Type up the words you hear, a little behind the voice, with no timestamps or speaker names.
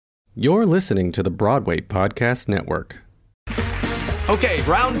You're listening to the Broadway Podcast Network. Okay,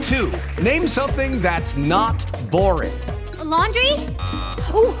 round two. Name something that's not boring. A laundry?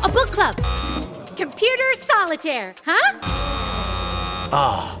 Ooh, a book club. Computer solitaire,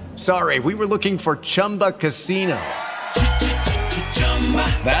 huh? Sorry, we were looking for Chumba Casino.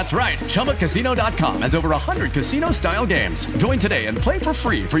 That's right. ChumbaCasino.com has over 100 casino-style games. Join today and play for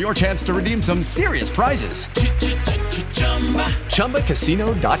free for your chance to redeem some serious prizes.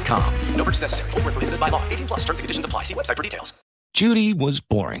 ChumbaCasino.com. No purchase necessary. Void where prohibited by law. 18+ terms and conditions apply. See website for details. Judy was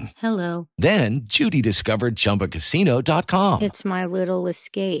boring. Hello. Then Judy discovered ChumbaCasino.com. It's my little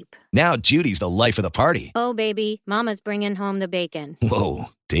escape. Now Judy's the life of the party. Oh, baby, mama's bringing home the bacon. Whoa,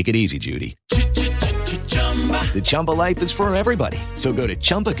 take it easy, Judy. The Chumba life is for everybody. So go to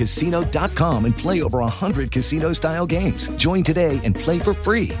ChumbaCasino.com and play over 100 casino-style games. Join today and play for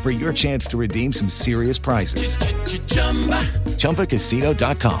free for your chance to redeem some serious prizes.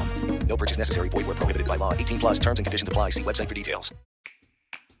 ChumbaCasino.com. No purchase necessary. Void where prohibited by law. 18+ terms and conditions apply. See website for details.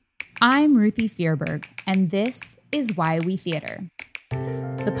 I'm Ruthie Fierberg, and this is Why We Theater,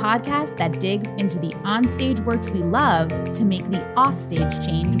 the podcast that digs into the onstage works we love to make the offstage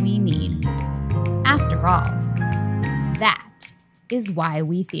change we need. After all, that is Why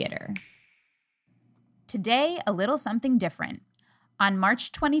We Theater. Today, a little something different. On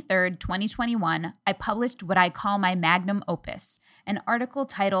March 23rd, 2021, I published what I call my magnum opus, an article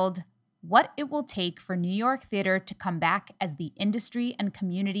titled, What It Will Take for New York Theater to Come Back as the Industry and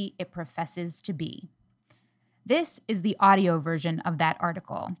Community It Professes to Be. This is the audio version of that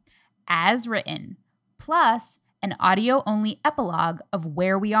article, as written, plus an audio-only epilogue of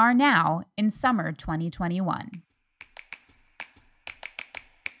where we are now in summer 2021.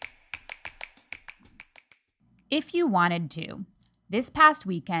 If you wanted to, this past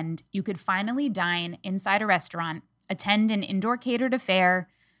weekend, you could finally dine inside a restaurant, attend an indoor catered affair,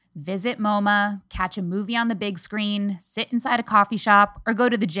 visit MoMA, catch a movie on the big screen, sit inside a coffee shop, or go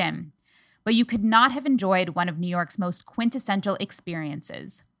to the gym. But you could not have enjoyed one of New York's most quintessential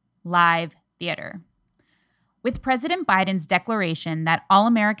experiences, live theater. With President Biden's declaration that all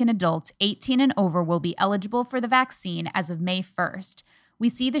American adults 18 and over will be eligible for the vaccine as of May 1st, we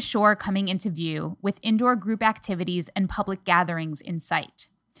see the shore coming into view with indoor group activities and public gatherings in sight.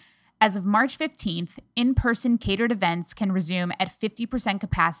 As of March 15th, in-person catered events can resume at 50%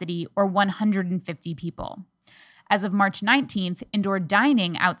 capacity or 150 people. As of March 19th, indoor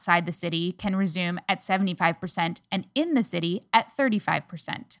dining outside the city can resume at 75% and in the city at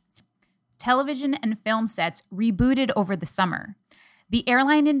 35%. Television and film sets rebooted over the summer. The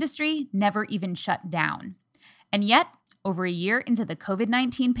airline industry never even shut down. And yet, over a year into the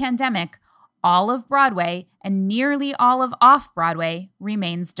COVID-19 pandemic, all of Broadway and nearly all of off-Broadway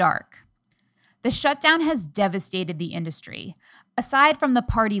remains dark. The shutdown has devastated the industry. Aside from the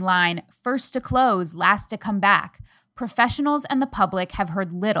party line, first to close, last to come back, professionals and the public have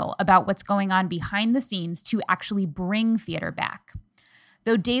heard little about what's going on behind the scenes to actually bring theater back.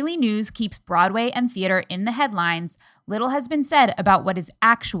 Though daily news keeps Broadway and theater in the headlines, little has been said about what is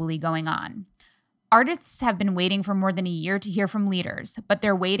actually going on. Artists have been waiting for more than a year to hear from leaders, but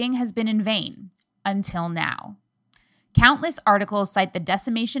their waiting has been in vain, until now. Countless articles cite the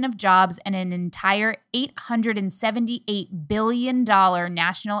decimation of jobs and an entire $878 billion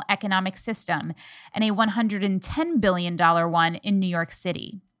national economic system and a $110 billion one in New York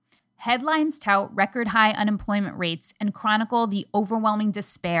City. Headlines tout record-high unemployment rates and chronicle the overwhelming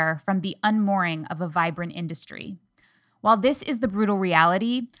despair from the unmooring of a vibrant industry. While this is the brutal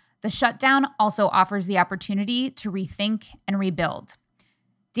reality, the shutdown also offers the opportunity to rethink and rebuild.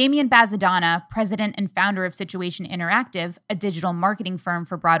 Damian Bazadonna, president and founder of Situation Interactive, a digital marketing firm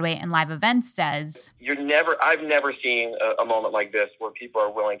for Broadway and live events, says, I've never seen a moment like this where people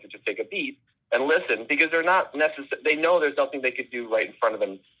are willing to just take a beat and listen because they're not they know there's nothing they could do right in front of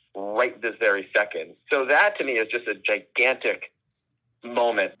them right this very second. So that to me is just a gigantic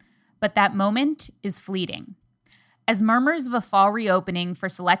moment. But that moment is fleeting. As murmurs of a fall reopening for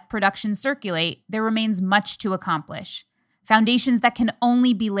select productions circulate, there remains much to accomplish. Foundations that can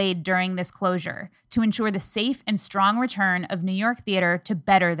only be laid during this closure to ensure the safe and strong return of New York theater to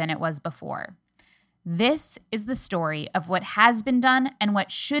better than it was before. This is the story of what has been done and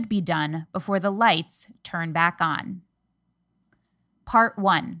what should be done before the lights turn back on. Part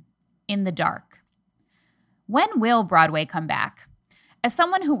 1. In the Dark. When will Broadway come back? As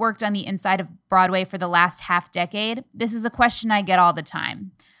someone who worked on the inside of Broadway for the last half-decade, this is a question I get all the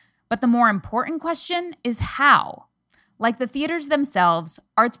time. But the more important question is how? Like the theaters themselves,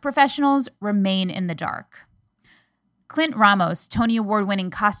 arts professionals remain in the dark. Clint Ramos, Tony Award-winning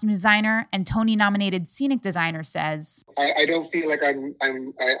costume designer and Tony-nominated scenic designer, says, I don't feel like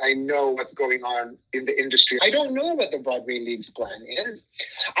I know what's going on in the industry. I don't know what the Broadway League's plan is.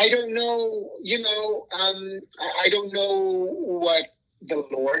 I don't know, I don't know what the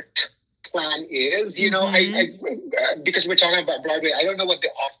LORT plan is. Because we're talking about Broadway, I don't know what the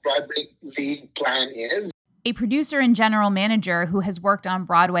Off-Broadway League plan is. A producer and general manager who has worked on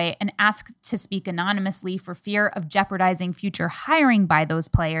Broadway and asked to speak anonymously for fear of jeopardizing future hiring by those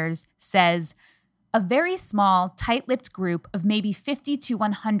players says, a very small, tight-lipped group of maybe 50 to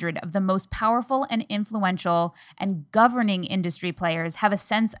 100 of the most powerful and influential and governing industry players have a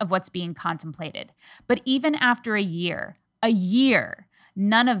sense of what's being contemplated. But even after a year,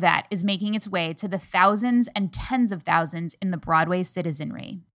 none of that is making its way to the thousands and tens of thousands in the Broadway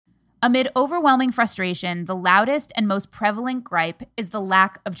citizenry. Amid overwhelming frustration, the loudest and most prevalent gripe is the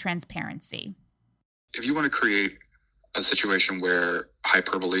lack of transparency. If you want to create a situation where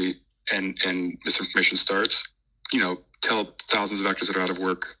hyperbole and misinformation starts, tell thousands of actors that are out of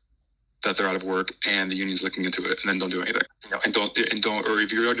work that they're out of work and the union's looking into it, and then don't do anything. Or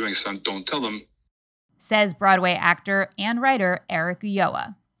if you are doing something, don't tell them. Says Broadway actor and writer Eric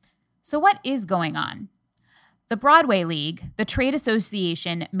Ulloa. So what is going on? The Broadway League, the trade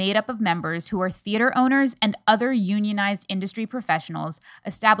association made up of members who are theater owners and other unionized industry professionals,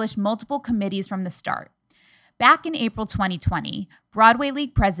 established multiple committees from the start. Back in April 2020, Broadway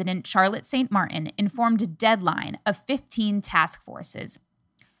League president Charlotte St. Martin informed a deadline of 15 task forces.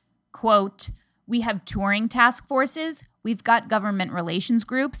 Quote, we have touring task forces, we've got government relations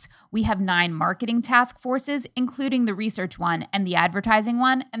groups, we have 9 marketing task forces, including the research one and the advertising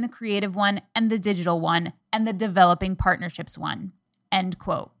one and the creative one and the digital one and the developing partnerships one, end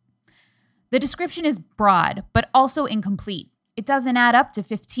quote. The description is broad, but also incomplete. It doesn't add up to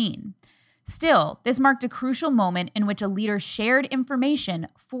 15. Still, this marked a crucial moment in which a leader shared information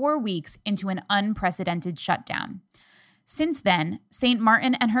 4 weeks into an unprecedented shutdown. Since then, St.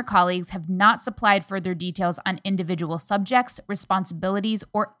 Martin and her colleagues have not supplied further details on individual subjects, responsibilities,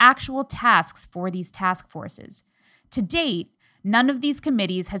 or actual tasks for these task forces. To date, none of these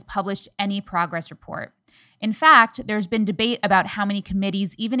committees has published any progress report. In fact, there's been debate about how many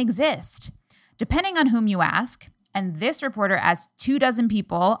committees even exist. Depending on whom you ask, and this reporter asked 24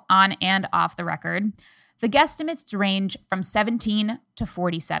 people on and off the record, the guesstimates range from 17 to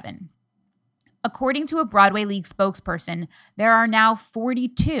 47. According to a Broadway League spokesperson, there are now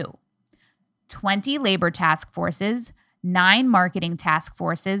 42, 20 labor task forces, 9 marketing task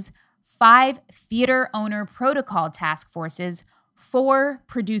forces, 5 theater owner protocol task forces, 4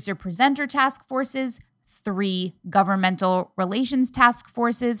 producer-presenter task forces, 3 governmental relations task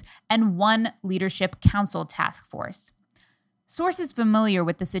forces, and 1 leadership council task force. Sources familiar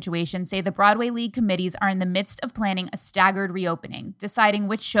with the situation say the Broadway League committees are in the midst of planning a staggered reopening, deciding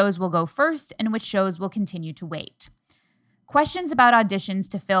which shows will go first and which shows will continue to wait. Questions about auditions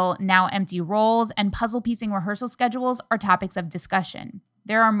to fill now empty roles and puzzle-piecing rehearsal schedules are topics of discussion.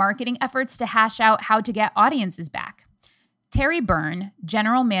 There are marketing efforts to hash out how to get audiences back. Terry Byrne,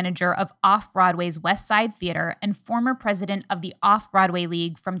 general manager of Off-Broadway's West Side Theater and former president of the Off-Broadway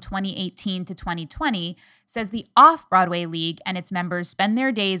League from 2018 to 2020, says the Off-Broadway League and its members spend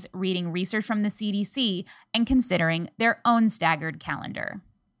their days reading research from the CDC and considering their own staggered calendar.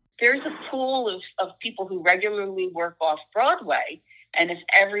 There's a pool of people who regularly work off-Broadway, and if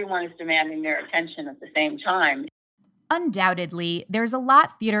everyone is demanding their attention at the same time. Undoubtedly, there's a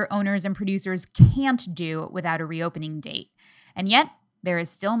lot theater owners and producers can't do without a reopening date. And yet, there is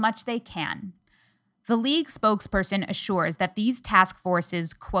still much they can. The league spokesperson assures that these task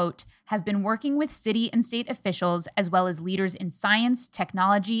forces, quote, have been working with city and state officials as well as leaders in science,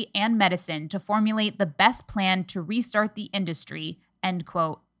 technology, and medicine to formulate the best plan to restart the industry, end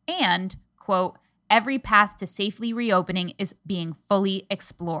quote, and, quote, every path to safely reopening is being fully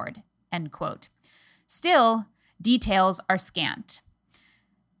explored, end quote. Still, details are scant.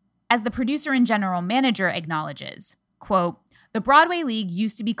 As the producer and general manager acknowledges, quote, the Broadway League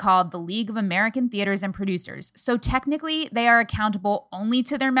used to be called the League of American Theaters and Producers, so technically they are accountable only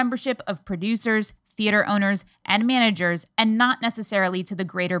to their membership of producers, theater owners, and managers, and not necessarily to the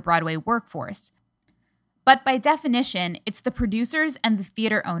greater Broadway workforce. But by definition, it's the producers and the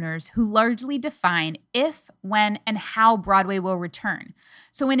theater owners who largely define if, when, and how Broadway will return.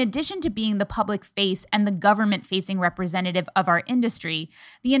 So in addition to being the public face and the government-facing representative of our industry,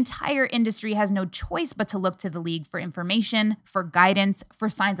 the entire industry has no choice but to look to the league for information, for guidance, for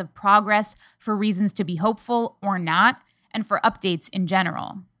signs of progress, for reasons to be hopeful or not, and for updates in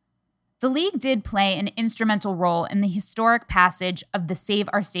general. The league did play an instrumental role in the historic passage of the Save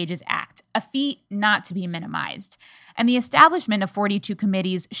Our Stages Act, a feat not to be minimized. And the establishment of 42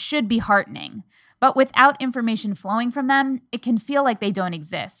 committees should be heartening. But without information flowing from them, it can feel like they don't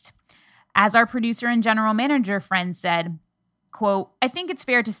exist. As our producer and general manager friend said, quote, "I think it's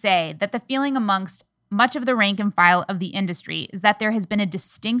fair to say that the feeling amongst much of the rank and file of the industry is that there has been a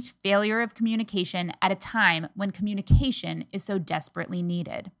distinct failure of communication at a time when communication is so desperately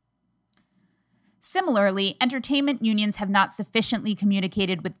needed." Similarly, entertainment unions have not sufficiently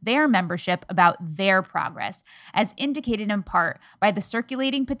communicated with their membership about their progress, as indicated in part by the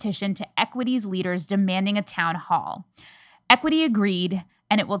circulating petition to Equity's leaders demanding a town hall. Equity agreed,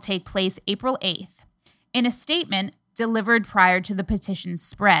 and it will take place April 8th. In a statement delivered prior to the petition's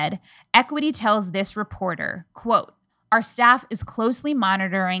spread, Equity tells this reporter, quote, "Our staff is closely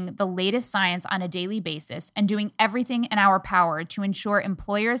monitoring the latest science on a daily basis and doing everything in our power to ensure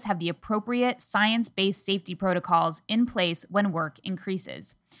employers have the appropriate science-based safety protocols in place when work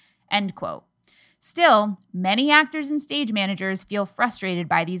increases." End quote. Still, many actors and stage managers feel frustrated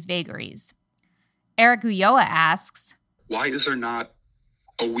by these vagaries. Eric Ulloa asks, why is there not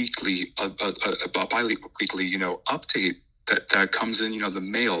a weekly, a bi-weekly, update that comes in, the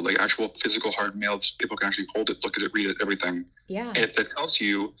mail, like actual physical hard mail, so people can actually hold it, look at it, read it, everything. Yeah. It tells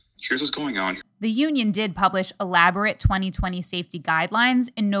you, here's what's going on. The union did publish elaborate 2020 safety guidelines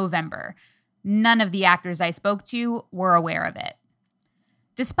in November. None of the actors I spoke to were aware of it.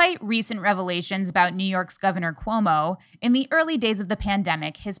 Despite recent revelations about New York's Governor Cuomo, in the early days of the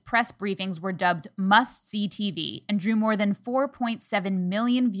pandemic, his press briefings were dubbed must-see TV and drew more than 4.7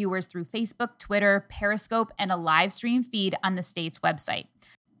 million viewers through Facebook, Twitter, Periscope, and a live stream feed on the state's website.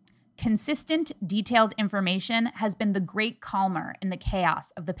 Consistent, detailed information has been the great calmer in the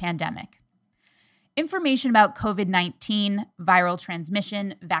chaos of the pandemic. Information about COVID-19, viral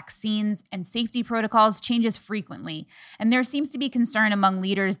transmission, vaccines, and safety protocols changes frequently, and there seems to be concern among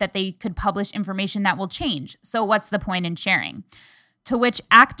leaders that they could publish information that will change, so what's the point in sharing? To which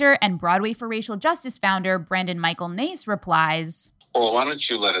actor and Broadway for Racial Justice founder Brandon Michael Nace replies, "Well, why don't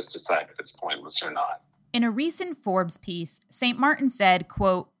you let us decide if it's pointless or not?" In a recent Forbes piece, St. Martin said,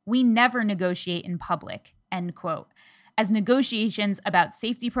 quote, "We never negotiate in public," end quote, as negotiations about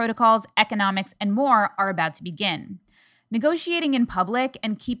safety protocols, economics, and more are about to begin. Negotiating in public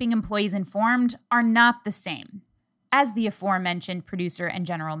and keeping employees informed are not the same. As the aforementioned producer and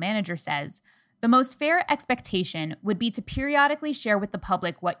general manager says, the most fair expectation would be to periodically share with the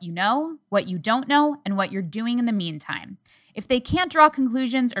public what you know, what you don't know, and what you're doing in the meantime. If they can't draw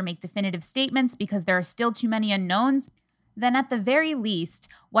conclusions or make definitive statements because there are still too many unknowns, then at the very least,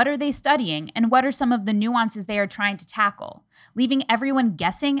 what are they studying and what are some of the nuances they are trying to tackle? Leaving everyone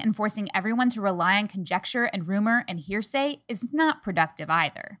guessing and forcing everyone to rely on conjecture and rumor and hearsay is not productive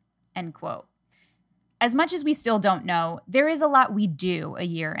either." End quote. As much as we still don't know, there is a lot we do a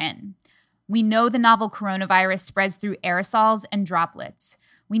year in. We know the novel coronavirus spreads through aerosols and droplets.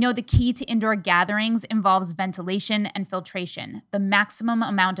 We know the key to indoor gatherings involves ventilation and filtration, the maximum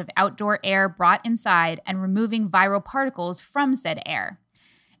amount of outdoor air brought inside and removing viral particles from said air.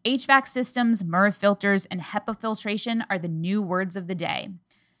 HVAC systems, MERV filters, and HEPA filtration are the new words of the day.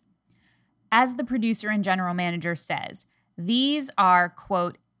 As the producer and general manager says, these are,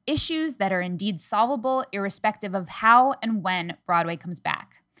 quote, "issues that are indeed solvable irrespective of how and when Broadway comes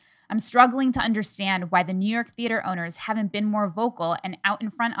back. I'm struggling to understand why the New York theater owners haven't been more vocal and out in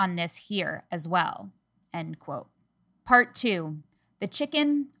front on this here as well." End quote. Part 2, the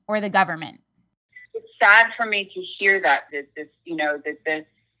chicken or the government. It's sad for me to hear that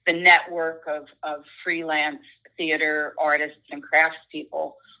the network of freelance theater artists and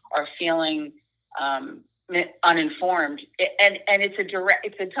craftspeople are feeling uninformed, and it's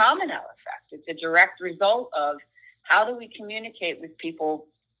a domino effect. It's a direct result of how do we communicate with people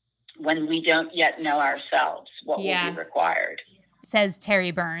when we don't yet know ourselves what will be required. Says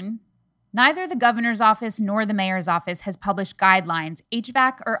Terry Byrne. Neither the governor's office nor the mayor's office has published guidelines,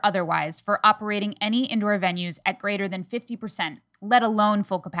 HVAC or otherwise, for operating any indoor venues at greater than 50%, let alone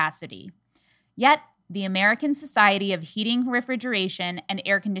full capacity. Yet, the American Society of Heating, Refrigeration, and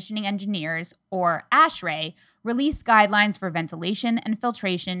Air Conditioning Engineers, or ASHRAE, released guidelines for ventilation and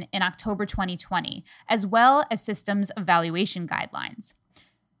filtration in October 2020, as well as systems evaluation guidelines.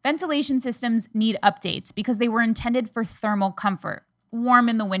 Ventilation systems need updates because they were intended for thermal comfort, warm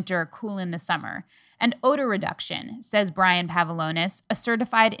in the winter, cool in the summer, and odor reduction, says Brian Pavlonis, a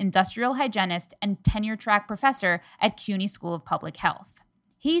certified industrial hygienist and tenure-track professor at CUNY School of Public Health.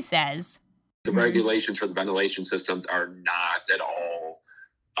 He says, "The regulations for the ventilation systems are not at all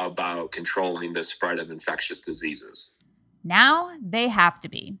about controlling the spread of infectious diseases." Now they have to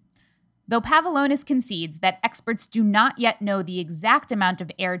be. Though Pavlonis concedes that experts do not yet know the exact amount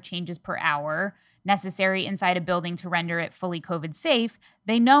of air changes per hour necessary inside a building to render it fully COVID safe,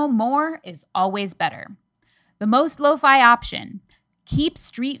 they know more is always better. The most lo-fi option: keep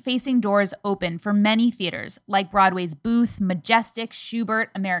street-facing doors open for many theaters like Broadway's Booth, Majestic,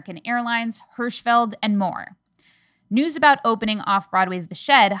 Schubert, American Airlines, Hirschfeld, and more. News about opening off-Broadway's The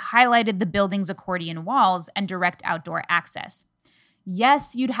Shed highlighted the building's accordion walls and direct outdoor access.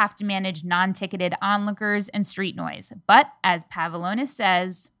 Yes, you'd have to manage non-ticketed onlookers and street noise, but as Pavlonis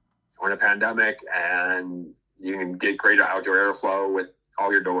says, we're in a pandemic and you can get greater outdoor airflow with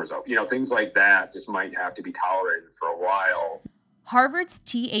all your doors open. Things like that just might have to be tolerated for a while. Harvard's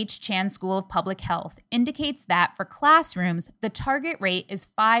T.H. Chan School of Public Health indicates that for classrooms, the target rate is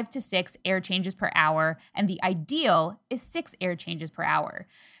 5 to 6 air changes per hour, and the ideal is 6 air changes per hour,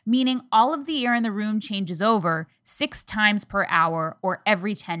 meaning all of the air in the room changes over 6 times per hour or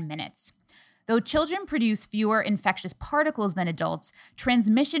every 10 minutes. Though children produce fewer infectious particles than adults,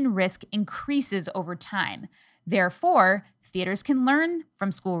 transmission risk increases over time. Therefore, theaters can learn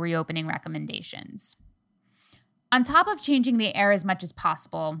from school reopening recommendations. On top of changing the air as much as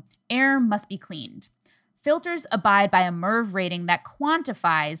possible, air must be cleaned. Filters abide by a MERV rating that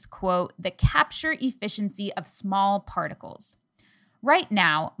quantifies, quote, the capture efficiency of small particles. Right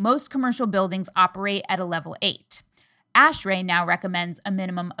now, most commercial buildings operate at a level 8. ASHRAE now recommends a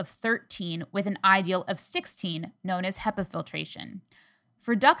minimum of 13 with an ideal of 16, known as HEPA filtration.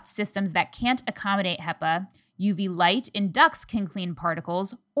 For duct systems that can't accommodate HEPA, UV light in ducts can clean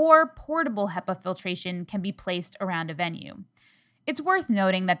particles, or portable HEPA filtration can be placed around a venue. It's worth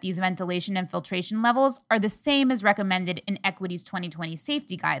noting that these ventilation and filtration levels are the same as recommended in Equity's 2020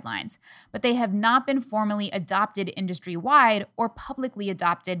 safety guidelines, but they have not been formally adopted industry-wide or publicly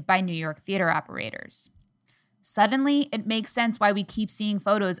adopted by New York theater operators. Suddenly, it makes sense why we keep seeing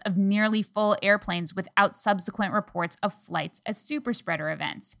photos of nearly full airplanes without subsequent reports of flights as superspreader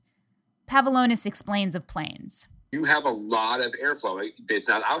events. Pavlonis explains of planes. You have a lot of airflow. It's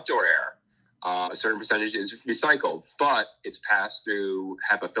not outdoor air. A certain percentage is recycled, but it's passed through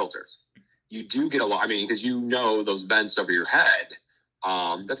HEPA filters. You do get a lot, because those vents over your head,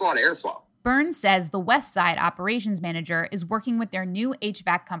 that's a lot of airflow. Burns says the West Side operations manager is working with their new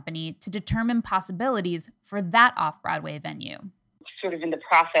HVAC company to determine possibilities for that off-Broadway venue. Sort of in the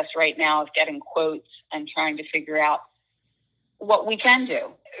process right now of getting quotes and trying to figure out what we can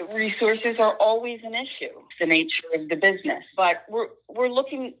do. Resources are always an issue. It's the nature of the business. But we're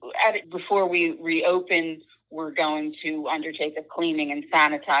looking at it before we reopen. We're going to undertake a cleaning and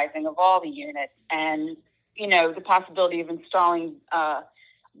sanitizing of all the units. And, the possibility of installing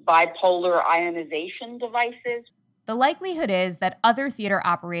bipolar ionization devices. The likelihood is that other theater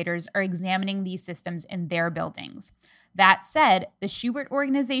operators are examining these systems in their buildings. That said, the Schubert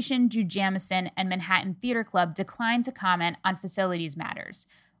Organization, Drew Jamison, and Manhattan Theater Club declined to comment on facilities matters.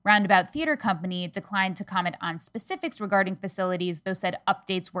 Roundabout Theater Company declined to comment on specifics regarding facilities, though said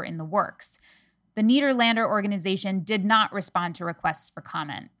updates were in the works. The Niederlander Organization did not respond to requests for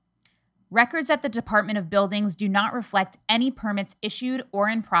comment. Records at the Department of Buildings do not reflect any permits issued or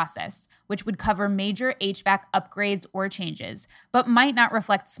in process, which would cover major HVAC upgrades or changes, but might not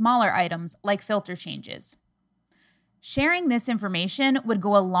reflect smaller items like filter changes. Sharing this information would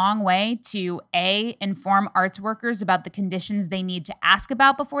go a long way to A, inform arts workers about the conditions they need to ask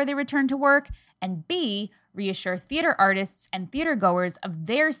about before they return to work, and B, reassure theater artists and theater goers of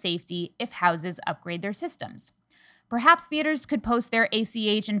their safety if houses upgrade their systems. Perhaps theaters could post their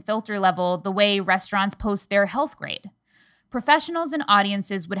ACH and filter level the way restaurants post their health grade. Professionals and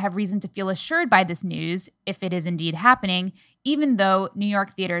audiences would have reason to feel assured by this news, if it is indeed happening, even though New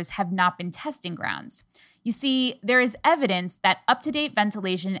York theaters have not been testing grounds. You see, there is evidence that up-to-date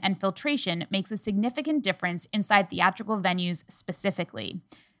ventilation and filtration makes a significant difference inside theatrical venues specifically.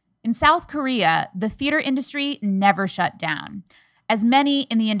 In South Korea, the theater industry never shut down. As many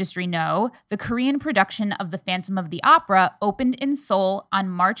in the industry know, the Korean production of The Phantom of the Opera opened in Seoul on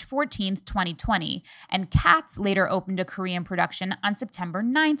March 14, 2020, and Cats later opened a Korean production on September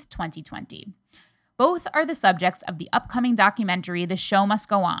 9, 2020. Both are the subjects of the upcoming documentary The Show Must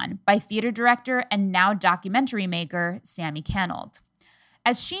Go On by theater director and now documentary maker Sammy Canold.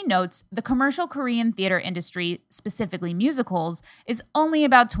 As she notes, the commercial Korean theater industry, specifically musicals, is only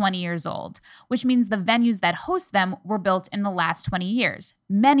about 20 years old, which means the venues that host them were built in the last 20 years,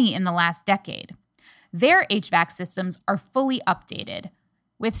 many in the last decade. Their HVAC systems are fully updated,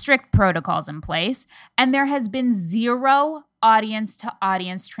 with strict protocols in place, and there has been 0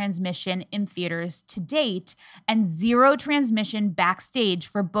 audience-to-audience transmission in theaters to date and 0 transmission backstage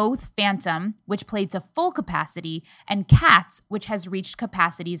for both Phantom, which played to full capacity, and Cats, which has reached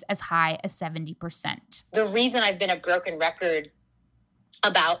capacities as high as 70%. The reason I've been a broken record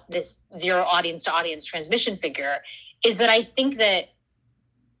about this 0 audience-to-audience transmission figure is that I think that,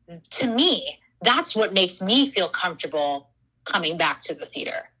 to me, that's what makes me feel comfortable coming back to the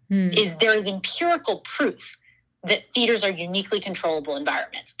theater, is there is empirical proof that theaters are uniquely controllable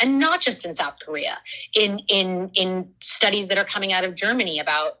environments, and not just in South Korea. In studies that are coming out of Germany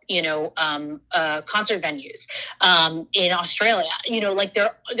about concert venues, in Australia,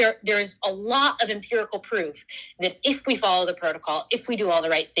 there's a lot of empirical proof that if we follow the protocol, if we do all the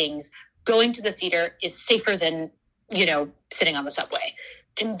right things, going to the theater is safer than sitting on the subway.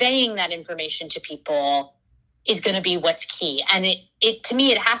 Conveying that information to people is going to be what's key, and it to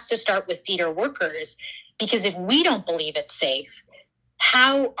me it has to start with theater workers. Because if we don't believe it's safe,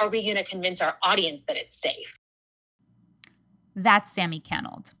 how are we going to convince our audience that it's safe? That's Sammy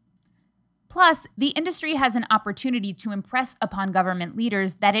Canold. Plus, the industry has an opportunity to impress upon government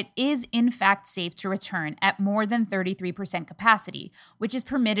leaders that it is in fact safe to return at more than 33% capacity, which is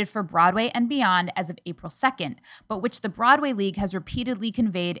permitted for Broadway and beyond as of April 2nd, but which the Broadway League has repeatedly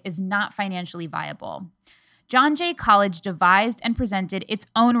conveyed is not financially viable. John Jay College devised and presented its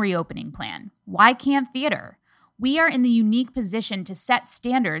own reopening plan. Why can't theater? We are in the unique position to set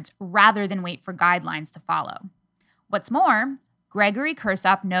standards rather than wait for guidelines to follow. What's more, Gregory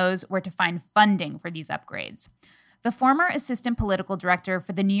Kursop knows where to find funding for these upgrades. The former assistant political director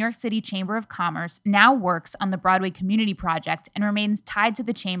for the New York City Chamber of Commerce now works on the Broadway Community Project and remains tied to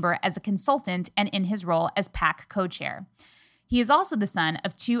the chamber as a consultant and in his role as PAC co-chair. He is also the son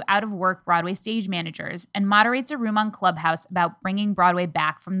of 2 out-of-work Broadway stage managers and moderates a room on Clubhouse about bringing Broadway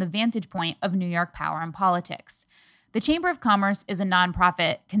back from the vantage point of New York power and politics. The Chamber of Commerce is a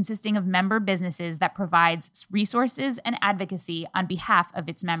nonprofit consisting of member businesses that provides resources and advocacy on behalf of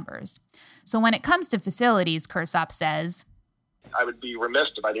its members. So when it comes to facilities, Kursop says, I would be remiss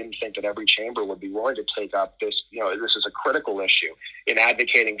if I didn't think that every chamber would be willing to take up this. This is a critical issue in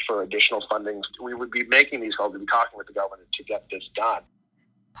advocating for additional funding. We would be making these calls, we'd be talking with the government to get this done.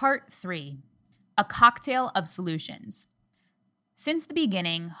 Part 3, a cocktail of solutions. Since the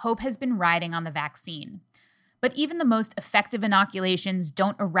beginning, hope has been riding on the vaccine. But even the most effective inoculations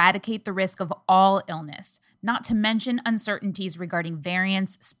don't eradicate the risk of all illness, not to mention uncertainties regarding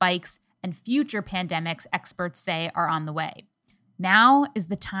variants, spikes, and future pandemics experts say are on the way. Now is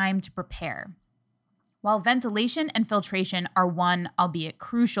the time to prepare. While ventilation and filtration are one, albeit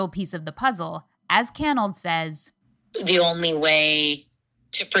crucial, piece of the puzzle, as Canold says, the only way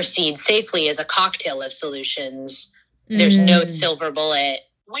to proceed safely is a cocktail of solutions. There's no silver bullet.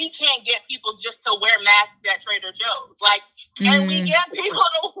 We can't get people just to wear masks at Trader Joe's. Can we get people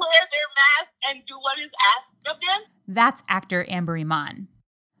to wear their masks and do what is asked of them? That's actor Amber Iman.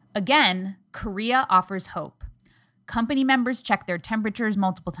 Again, Korea offers hope. Company members check their temperatures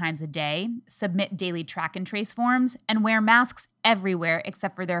multiple times a day, submit daily track and trace forms, and wear masks everywhere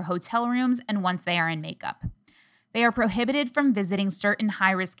except for their hotel rooms and once they are in makeup. They are prohibited from visiting certain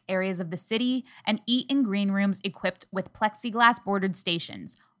high-risk areas of the city and eat in green rooms equipped with plexiglass-bordered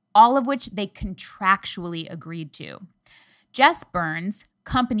stations, all of which they contractually agreed to. Jess Burns,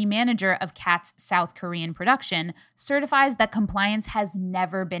 company manager of Cats' South Korean production, certifies that compliance has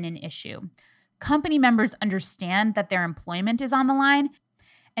never been an issue. Company members understand that their employment is on the line,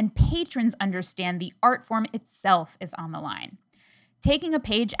 and patrons understand the art form itself is on the line. Taking a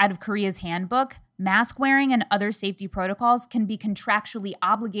page out of Korea's handbook, mask wearing and other safety protocols can be contractually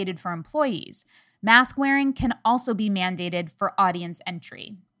obligated for employees. Mask wearing can also be mandated for audience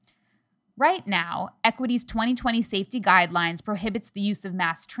entry. Right now, Equity's 2020 safety guidelines prohibits the use of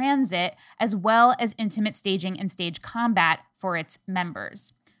mass transit as well as intimate staging and stage combat for its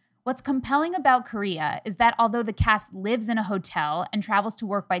members. What's compelling about Korea is that although the cast lives in a hotel and travels to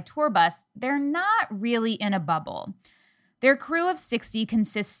work by tour bus, they're not really in a bubble. Their crew of 60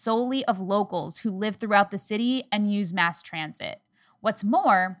 consists solely of locals who live throughout the city and use mass transit. What's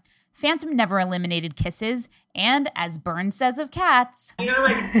more, Phantom never eliminated kisses, and as Burns says of Cats, down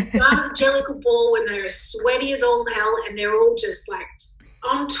at the Jellicle Ball when they're sweaty as all hell and they're all just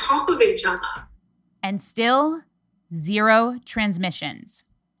on top of each other. And still, 0 transmissions.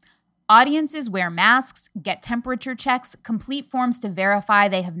 Audiences wear masks, get temperature checks, complete forms to verify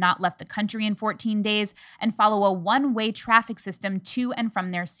they have not left the country in 14 days, and follow a one-way traffic system to and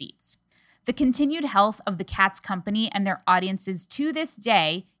from their seats. The continued health of the Cats company and their audiences to this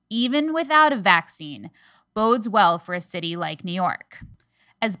day, even without a vaccine, bodes well for a city like New York.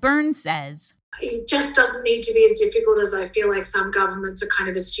 As Burns says, It just doesn't need to be as difficult as I feel like some governments are kind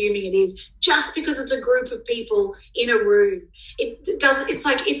of assuming it is, just because it's a group of people in a room. It doesn't. It's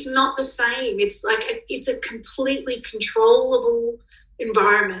like it's not the same. It's like it's a completely controllable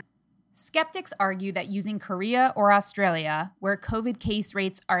environment. Skeptics argue that using Korea or Australia, where COVID case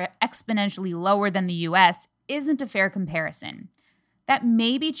rates are exponentially lower than the US, isn't a fair comparison. That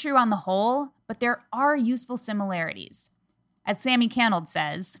may be true on the whole, but there are useful similarities. As Sammy Canold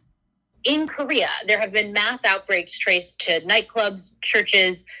says, in Korea, there have been mass outbreaks traced to nightclubs,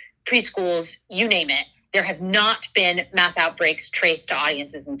 churches, preschools, you name it. There have not been mass outbreaks traced to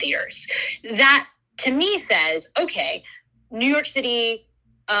audiences in theaters. That, to me, says, okay, New York City,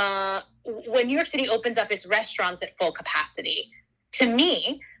 when New York City opens up its restaurants at full capacity, to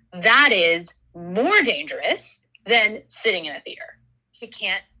me, that is more dangerous than sitting in a theater. You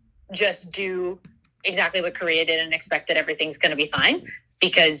can't just do exactly what Korea did and expect that everything's going to be fine,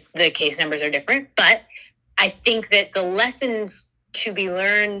 because the case numbers are different. But I think that the lessons to be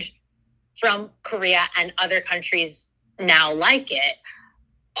learned from Korea and other countries now like it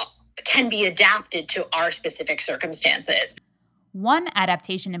can be adapted to our specific circumstances. One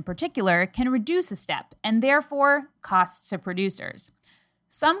adaptation in particular can reduce a step and therefore costs to producers.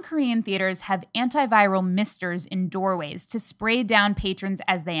 Some Korean theaters have antiviral misters in doorways to spray down patrons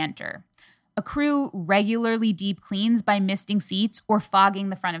as they enter. A crew regularly deep cleans by misting seats or fogging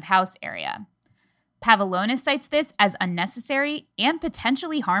the front of house area. Pavlonis cites this as unnecessary and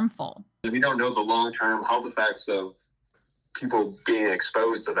potentially harmful. We don't know the long-term health effects of people being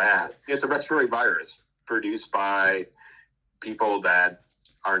exposed to that. It's a respiratory virus produced by people that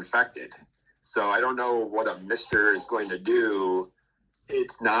are infected. So I don't know what a mister is going to do.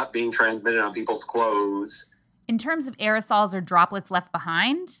 It's not being transmitted on people's clothes. In terms of aerosols or droplets left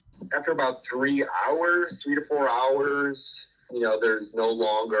behind, after about 3 hours, 3 to 4 hours, there's no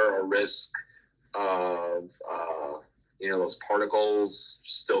longer a risk of, those particles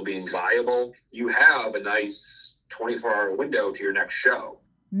still being viable. You have a nice 24-hour window to your next show.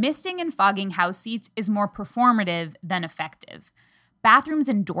 Misting and fogging house seats is more performative than effective. Bathrooms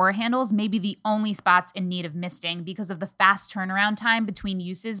and door handles may be the only spots in need of misting because of the fast turnaround time between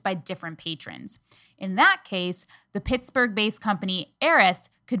uses by different patrons. In that case, the Pittsburgh-based company Aeris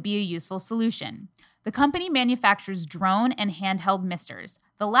could be a useful solution. The company manufactures drone and handheld misters,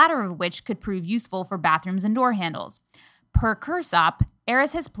 the latter of which could prove useful for bathrooms and door handles. Per Cursop,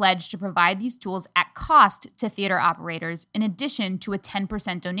 Aeris has pledged to provide these tools at cost to theater operators in addition to a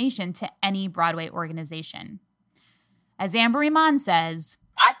 10% donation to any Broadway organization. As Amber Iman says,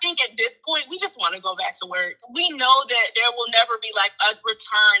 I think at this point, we just want to go back to work. We know that there will never be like a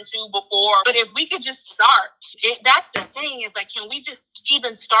return to before, but if we could just start, that's the thing is like, can we just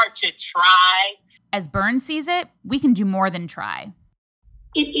even start to try? As Burns sees it, we can do more than try.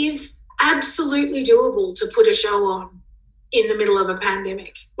 It is absolutely doable to put a show on in the middle of a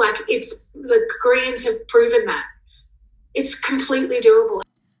pandemic. The Koreans have proven that. It's completely doable.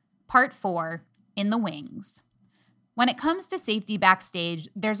 Part 4, In the Wings. When it comes to safety backstage,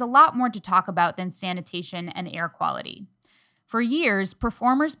 there's a lot more to talk about than sanitation and air quality. For years,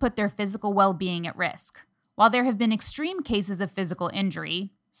 performers put their physical well-being at risk. While there have been extreme cases of physical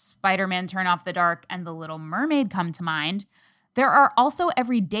injury, Spider-Man Turn Off the Dark and The Little Mermaid come to mind, there are also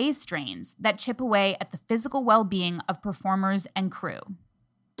everyday strains that chip away at the physical well-being of performers and crew.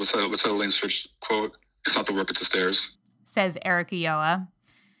 What's that Lane Switch quote? It's not the work, it's the stairs, says Eric Ulloa.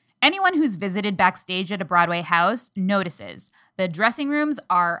 Anyone who's visited backstage at a Broadway house notices the dressing rooms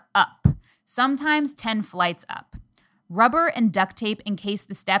are up, sometimes 10 flights up. Rubber and duct tape encase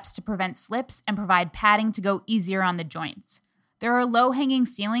the steps to prevent slips and provide padding to go easier on the joints. There are low-hanging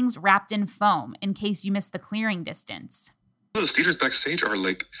ceilings wrapped in foam in case you miss the clearing distance. Those theaters backstage are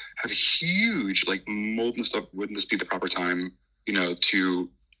have huge mold and stuff. Wouldn't this be the proper time, to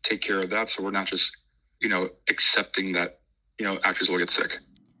take care of that? So we're not just, accepting that, actors will get sick.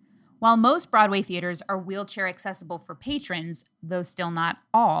 While most Broadway theaters are wheelchair accessible for patrons, though still not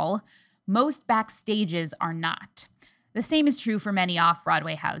all, most backstages are not. The same is true for many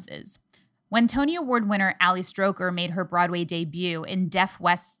off-Broadway houses. When Tony Award winner Ali Stroker made her Broadway debut in Deaf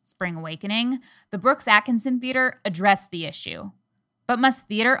West's Spring Awakening, the Brooks Atkinson Theater addressed the issue. But must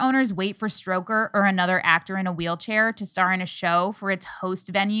theater owners wait for Stroker or another actor in a wheelchair to star in a show for its host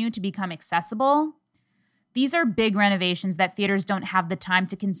venue to become accessible? These are big renovations that theaters don't have the time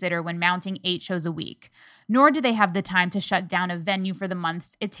to consider when mounting 8 shows a week, nor do they have the time to shut down a venue for the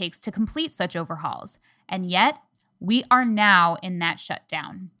months it takes to complete such overhauls. And yet, we are now in that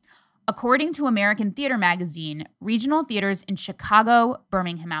shutdown. According to American Theater Magazine, regional theaters in Chicago,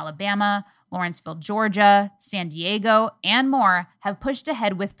 Birmingham, Alabama, Lawrenceville, Georgia, San Diego, and more have pushed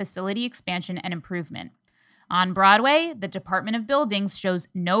ahead with facility expansion and improvement. On Broadway, the Department of Buildings shows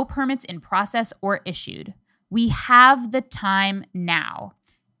no permits in process or issued. We have the time now,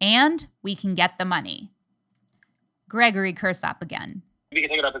 and we can get the money. Gregory Kursop again. We can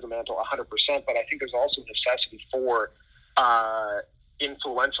take it up as a mantle 100%, but I think there's also necessity for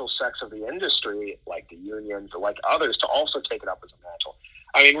influential sects of the industry, like the unions or like others, to also take it up as a mantle.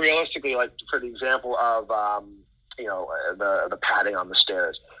 I mean, realistically, like for the example of, the padding on the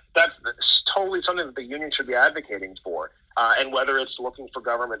stairs, that's totally something that the union should be advocating for. And whether it's looking for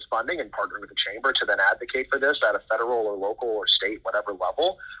government funding and partnering with the chamber to then advocate for this at a federal or local or state, whatever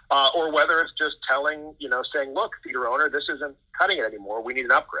level, or whether it's just saying, look, theater owner, this isn't cutting it anymore. We need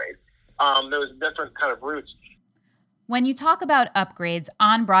an upgrade. There's different kind of routes. When you talk about upgrades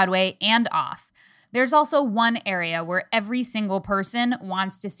on Broadway and off, there's also one area where every single person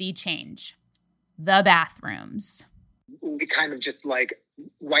wants to see change: the bathrooms. We kind of just like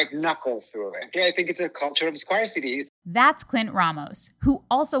white knuckle through it. I think it's a culture of scarcity. That's Clint Ramos, who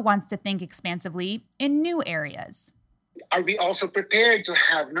also wants to think expansively in new areas. Are we also prepared to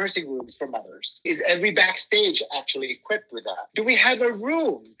have nursing rooms for mothers? Is every backstage actually equipped with that? Do we have a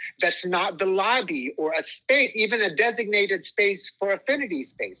room that's not the lobby or a space, even a designated space for affinity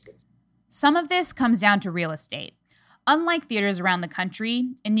spaces? Some of this comes down to real estate. Unlike theaters around the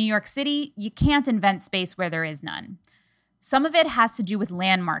country, in New York City, you can't invent space where there is none. Some of it has to do with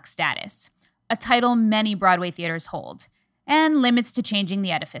landmark status, a title many Broadway theaters hold, and limits to changing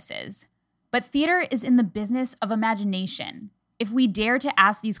the edifices. But theater is in the business of imagination. If we dare to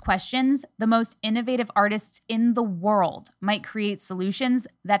ask these questions, the most innovative artists in the world might create solutions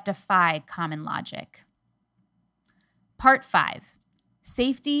that defy common logic. Part 5.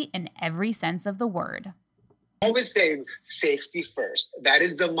 Safety in every sense of the word. Always saying safety first. That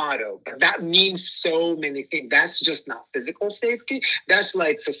is the motto. That means so many things. That's just not physical safety. That's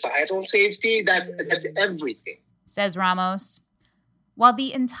like societal safety. That's everything. Says Ramos. While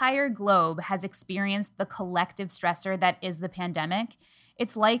the entire globe has experienced the collective stressor that is the pandemic,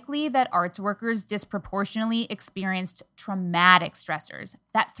 it's likely that arts workers disproportionately experienced traumatic stressors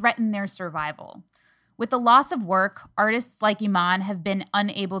that threaten their survival. With the loss of work, artists like Iman have been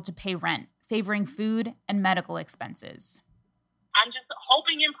unable to pay rent, favoring food and medical expenses. I'm just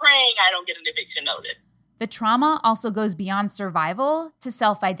hoping and praying I don't get an eviction notice. The trauma also goes beyond survival to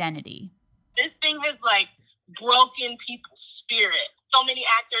self-identity. This thing has broken people's spirit. So many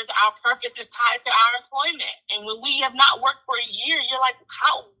actors, our purpose is tied to our employment. And when we have not worked for a year, you're like,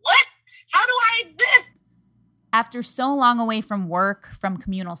 what? How do I exist? After so long away from work, from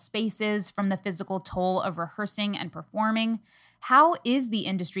communal spaces, from the physical toll of rehearsing and performing, how is the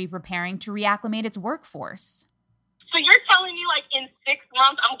industry preparing to reacclimate its workforce? So you're telling me in 6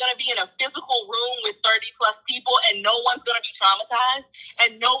 months, I'm going to be in a physical room with 30 plus people and no one's going to be traumatized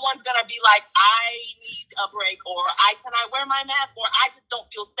and no one's going to be like, I need a break, or can I wear my mask, or I just don't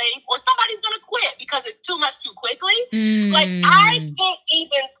feel safe, or somebody's going to quit because it's too much too quickly. I can't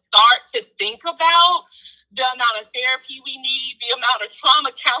even start to think about the amount of therapy we need, the amount of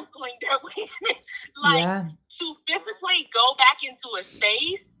trauma counseling that we need, to physically go back into a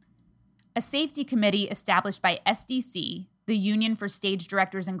space. A safety committee established by SDC, the Union for Stage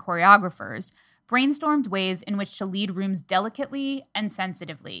Directors and Choreographers, brainstormed ways in which to lead rooms delicately and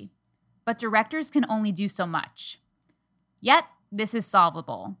sensitively. But directors can only do so much. Yet, this is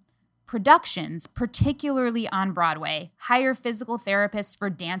solvable. Productions, particularly on Broadway, hire physical therapists for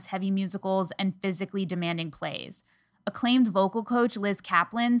dance-heavy musicals and physically demanding plays. Acclaimed vocal coach Liz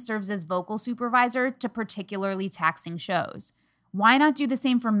Kaplan serves as vocal supervisor to particularly taxing shows. Why not do the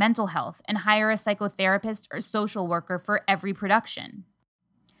same for mental health and hire a psychotherapist or social worker for every production?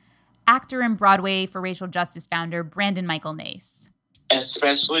 Actor and Broadway for Racial Justice founder Brandon Michael Nace.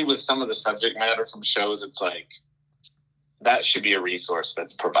 Especially with some of the subject matter from shows, it's that should be a resource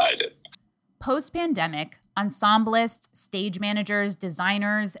that's provided. Post-pandemic, ensemblists, stage managers,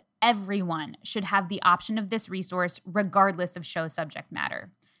 designers, everyone should have the option of this resource regardless of show subject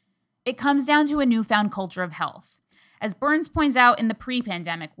matter. It comes down to a newfound culture of health. As Burns points out in the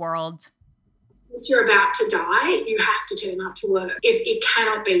pre-pandemic world, if you're about to die, you have to turn up to work. It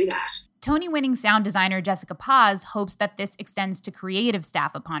cannot be that. Tony-winning sound designer Jessica Paz hopes that this extends to creative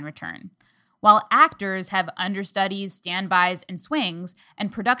staff upon return. While actors have understudies, standbys, and swings,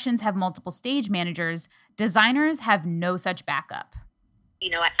 and productions have multiple stage managers, designers have no such backup.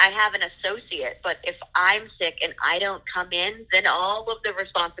 I have an associate, but if I'm sick and I don't come in, then all of the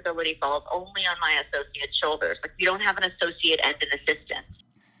responsibility falls only on my associate's shoulders. You don't have an associate and an assistant.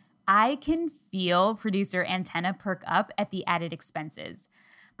 I can feel producer Antenna perk up at the added expenses.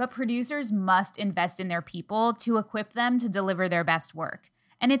 But producers must invest in their people to equip them to deliver their best work.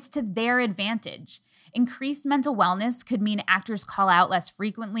 And it's to their advantage. Increased mental wellness could mean actors call out less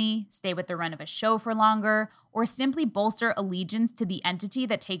frequently, stay with the run of a show for longer, or simply bolster allegiance to the entity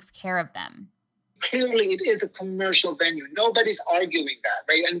that takes care of them. Clearly, it is a commercial venue. Nobody's arguing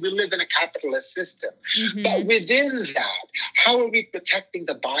that, right? And we live in a capitalist system. Mm-hmm. But within that, how are we protecting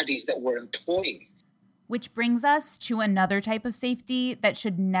the bodies that we're employing? Which brings us to another type of safety that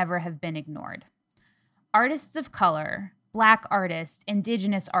should never have been ignored. Artists of color, Black artists,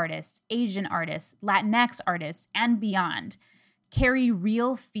 Indigenous artists, Asian artists, Latinx artists, and beyond carry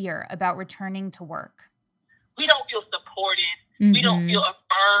real fear about returning to work. We don't feel supported. Mm-hmm. We don't feel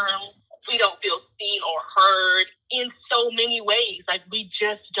affirmed. We don't feel seen or heard in so many ways. Like, we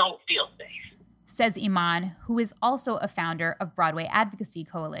just don't feel safe. Says Iman, who is also a founder of Broadway Advocacy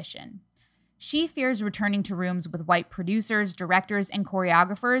Coalition. She fears returning to rooms with white producers, directors, and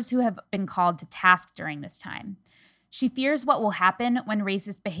choreographers who have been called to task during this time. She fears what will happen when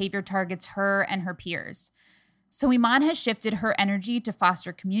racist behavior targets her and her peers. So Iman has shifted her energy to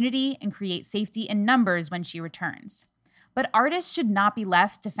foster community and create safety in numbers when she returns. But artists should not be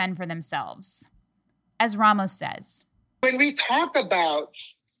left to fend for themselves. As Ramos says, when we talk about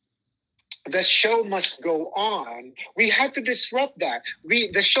the show must go on, we have to disrupt that.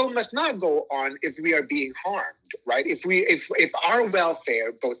 The show must not go on if we are being harmed, right? If our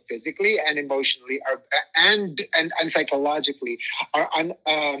welfare, both physically and emotionally, and psychologically, are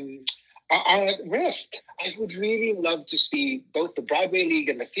at risk. I would really love to see both the Broadway League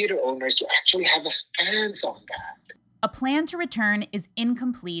and the theater owners to actually have a stance on that. A plan to return is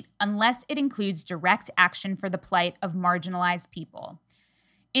incomplete unless it includes direct action for the plight of marginalized people.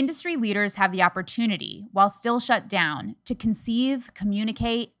 Industry leaders have the opportunity, while still shut down, to conceive,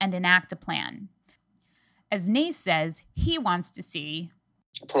 communicate, and enact a plan. As Nace says, he wants to see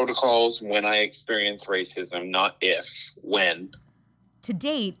protocols when I experience racism, not if, when. To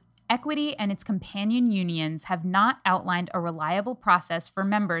date, Equity and its companion unions have not outlined a reliable process for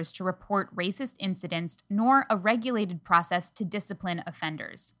members to report racist incidents, nor a regulated process to discipline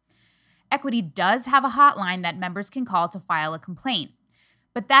offenders. Equity does have a hotline that members can call to file a complaint,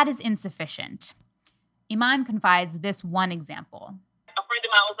 but that is insufficient. Iman confides this one example. A friend of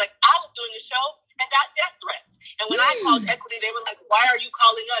mine was like, I was doing the show and got death threats. And when I called Equity, they were like, why are you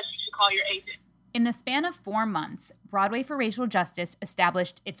calling us? You should call your agent. In the span of 4 months, Broadway for Racial Justice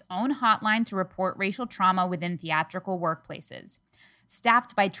established its own hotline to report racial trauma within theatrical workplaces.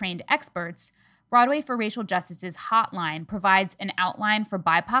 Staffed by trained experts, Broadway for Racial Justice's hotline provides an outline for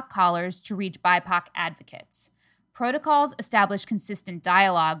BIPOC callers to reach BIPOC advocates. Protocols establish consistent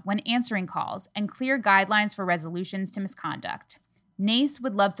dialogue when answering calls and clear guidelines for resolutions to misconduct. NACE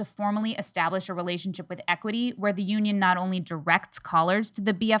would love to formally establish a relationship with Equity where the union not only directs callers to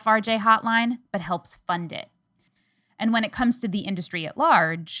the BFRJ hotline, but helps fund it. And when it comes to the industry at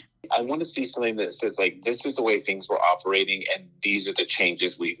large, I want to see something that says, like, this is the way things were operating and these are the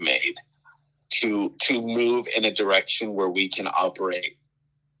changes we've made to move in a direction where we can operate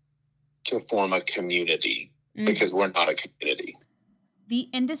to form a community, because we're not a community. The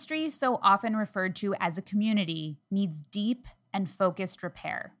industry, so often referred to as a community, needs deep and focused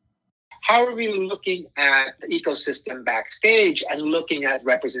repair. How are we looking at the ecosystem backstage and looking at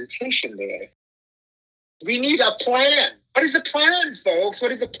representation there? We need a plan. What is the plan, folks?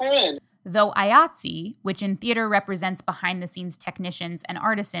 What is the plan? Though IATSE, which in theater represents behind-the-scenes technicians and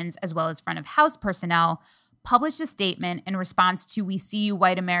artisans as well as front-of-house personnel, published a statement in response to We See You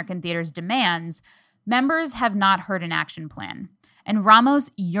White American Theater's demands, members have not heard an action plan. And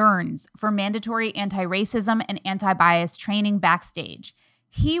Ramos yearns for mandatory anti-racism and anti-bias training backstage.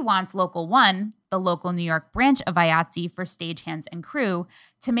 He wants Local 1, the local New York branch of IATSE for stagehands and crew,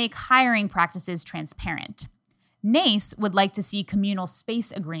 to make hiring practices transparent. NACE would like to see communal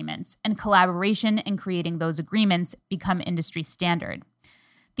space agreements and collaboration in creating those agreements become industry standard.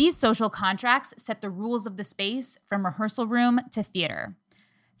 These social contracts set the rules of the space from rehearsal room to theater.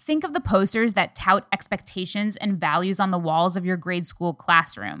 Think of the posters that tout expectations and values on the walls of your grade school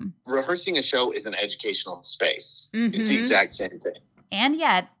classroom. Rehearsing a show is an educational space. It's the exact same thing. And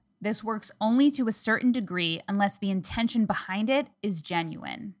yet, this works only to a certain degree unless the intention behind it is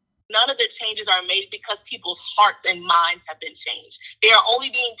genuine. None of the changes are made because people's hearts and minds have been changed. They are only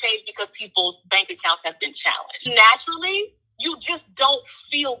being changed because people's bank accounts have been challenged. Naturally, you just don't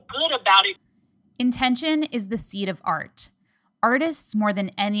feel good about it. Intention is the seed of art. Artists, more than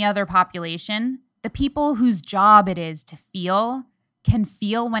any other population, the people whose job it is to feel, can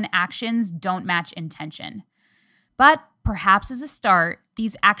feel when actions don't match intention. But perhaps as a start,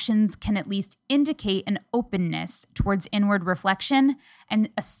 these actions can at least indicate an openness towards inward reflection and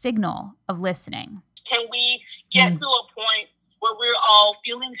a signal of listening. Can we get to a point where we're all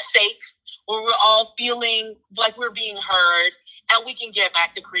feeling safe, where we're all feeling like we're being heard, and we can get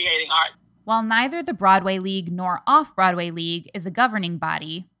back to creating art? While neither the Broadway League nor Off-Broadway League is a governing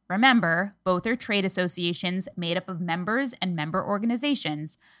body, remember, both are trade associations made up of members and member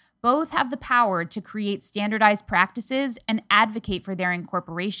organizations. Both have the power to create standardized practices and advocate for their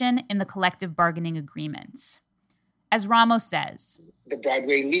incorporation in the collective bargaining agreements. As Ramos says, the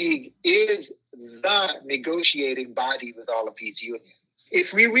Broadway League is the negotiating body with all of these unions.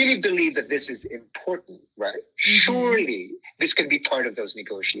 If we really believe that this is important, right, surely this can be part of those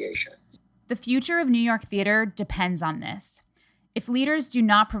negotiations. The future of New York theater depends on this. If leaders do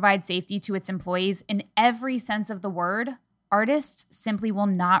not provide safety to its employees in every sense of the word, artists simply will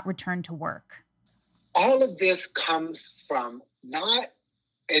not return to work. All of this comes from not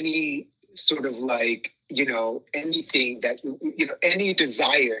any sort of anything that, any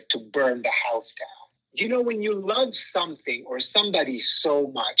desire to burn the house down. When you love something or somebody so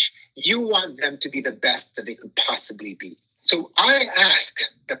much, you want them to be the best that they could possibly be. So I ask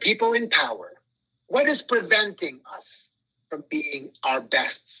the people in power, what is preventing us from being our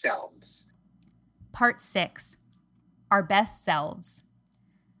best selves? Part 6, our best selves.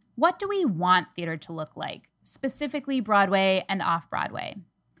 What do we want theater to look like, specifically Broadway and off-Broadway?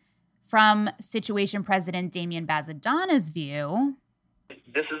 From Situation President Damien Bazadana's view,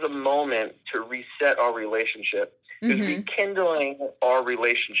 this is a moment to reset our relationship, is rekindling our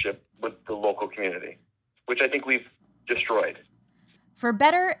relationship with the local community, which I think we've destroyed. For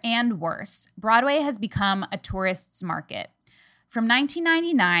better and worse, Broadway has become a tourist's market. From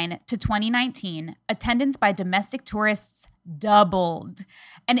 1999 to 2019, attendance by domestic tourists doubled.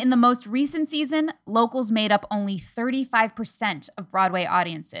 And in the most recent season, locals made up only 35% of Broadway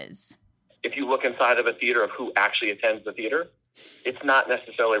audiences. If you look inside of a theater of who actually attends the theater, it's not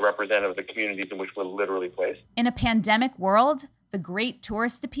necessarily representative of the communities in which we're literally placed. In a pandemic world, the great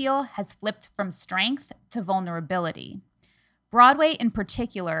tourist appeal has flipped from strength to vulnerability. Broadway, in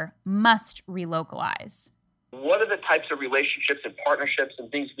particular, must relocalize. What are the types of relationships and partnerships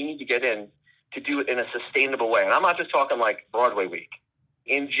and things we need to get in to do it in a sustainable way? And I'm not just talking like Broadway Week.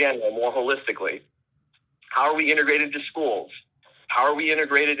 In general, more holistically, how are we integrated into schools? How are we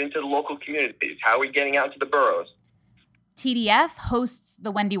integrated into the local communities? How are we getting out to the boroughs? TDF hosts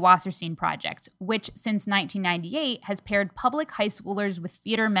the Wendy Wasserstein Project, which since 1998 has paired public high schoolers with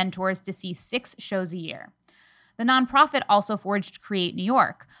theater mentors to see 6 shows a year. The nonprofit also forged Create New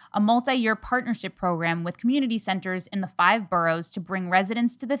York, a multi-year partnership program with community centers in the 5 boroughs to bring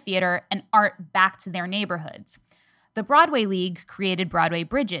residents to the theater and art back to their neighborhoods. The Broadway League created Broadway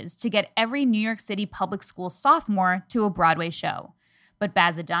Bridges to get every New York City public school sophomore to a Broadway show. But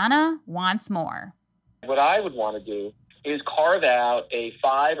Bazadana wants more. What I would want to do is carve out a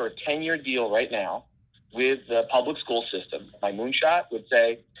 5 or 10-year deal right now with the public school system. My moonshot would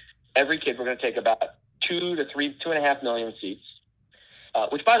say every kid, we're going to take about 2.5 million seats,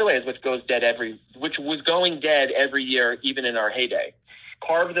 which, by the way, is which was going dead every year, even in our heyday.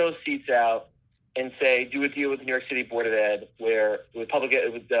 Carve those seats out and say, do a deal with the New York City Board of Ed,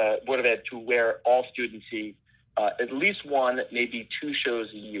 Board of Ed, to where all students see at least 1, maybe 2 shows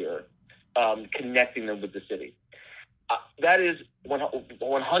a year, connecting them with the city. That is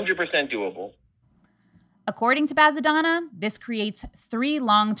 100% doable. According to Bazadana, this creates 3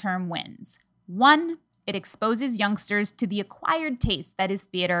 long-term wins. 1, it exposes youngsters to the acquired taste that is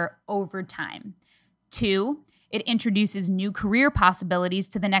theater over time. 2, it introduces new career possibilities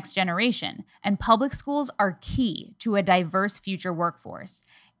to the next generation, and public schools are key to a diverse future workforce.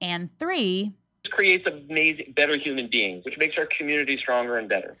 And 3, it creates amazing, better human beings, which makes our community stronger and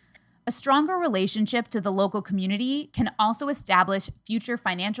better. A stronger relationship to the local community can also establish future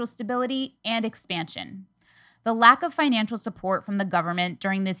financial stability and expansion. The lack of financial support from the government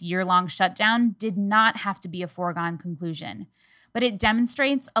during this year-long shutdown did not have to be a foregone conclusion, but it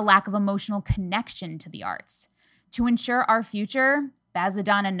demonstrates a lack of emotional connection to the arts. To ensure our future,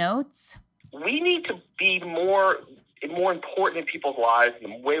 Bazadana notes, we need to be more important in people's lives,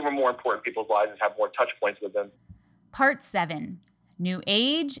 and the way we're more important in people's lives is have more touch points with them. Part 7, New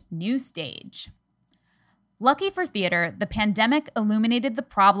Age, New Stage. Lucky for theater, the pandemic illuminated the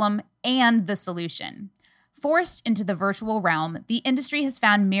problem and the solution. Forced into the virtual realm, the industry has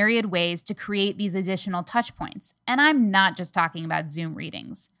found myriad ways to create these additional touch points, and I'm not just talking about Zoom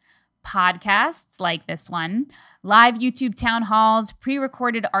readings. Podcasts like this one, live YouTube town halls,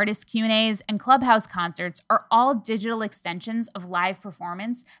 pre-recorded artist Q&As, and clubhouse concerts are all digital extensions of live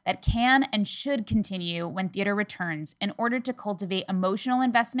performance that can and should continue when theater returns in order to cultivate emotional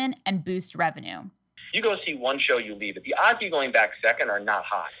investment and boost revenue. You go see one show, you leave it. The odds of you going back second are not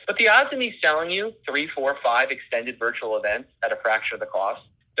high. But the odds of me selling you 3, 4, 5 extended virtual events at a fraction of the cost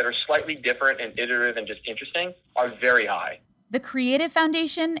that are slightly different and iterative and just interesting are very high. The creative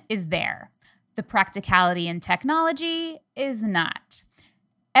foundation is there. The practicality and technology is not.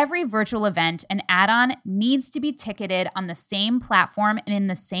 Every virtual event and add-on needs to be ticketed on the same platform and in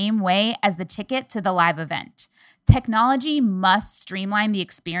the same way as the ticket to the live event. Technology must streamline the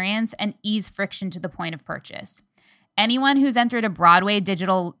experience and ease friction to the point of purchase. Anyone who's entered a Broadway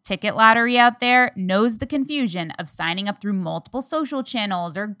digital ticket lottery out there knows the confusion of signing up through multiple social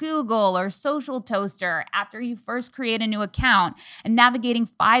channels or Google or Social Toaster after you first create a new account and navigating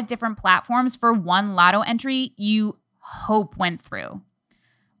 5 different platforms for one lotto entry you hope went through.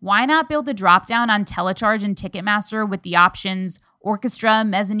 Why not build a dropdown on Telecharge and Ticketmaster with the options orchestra,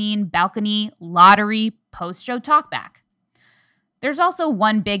 mezzanine, balcony, lottery, post-show talkback? There's also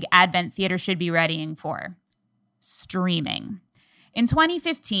one big advent theater should be readying for: streaming. In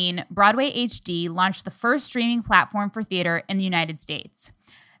 2015, Broadway HD launched the first streaming platform for theater in the United States.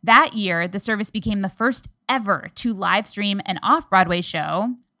 That year, the service became the first ever to live stream an off-Broadway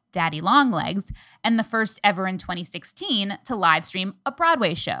show, Daddy Longlegs, and the first ever in 2016 to live stream a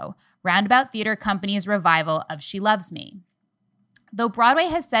Broadway show, Roundabout Theater Company's revival of She Loves Me. Though Broadway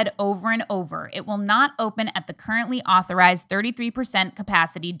has said over and over it will not open at the currently authorized 33%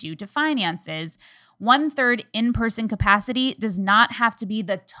 capacity due to finances, 1/3 in-person capacity does not have to be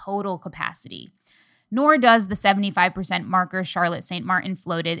the total capacity, nor does the 75% marker Charlotte St. Martin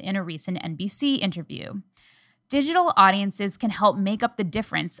floated in a recent NBC interview. Digital audiences can help make up the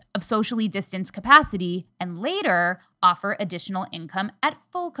difference of socially distanced capacity and later offer additional income at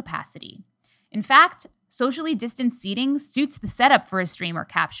full capacity. In fact, socially distanced seating suits the setup for a streamer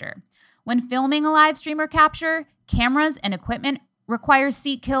capture. When filming a live streamer capture, cameras and equipment require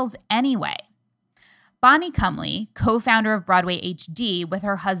seat kills anyway. Bonnie Cumley, co-founder of Broadway HD with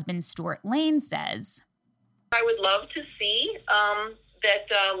her husband Stuart Lane, says, I would love to see that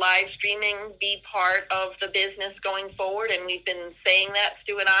live streaming be part of the business going forward, and we've been saying that,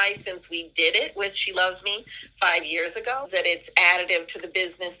 Stu and I, since we did it with She Loves Me 5 years ago, that it's additive to the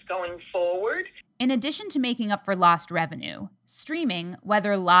business going forward. In addition to making up for lost revenue, streaming,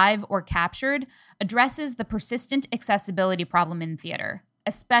 whether live or captured, addresses the persistent accessibility problem in theater,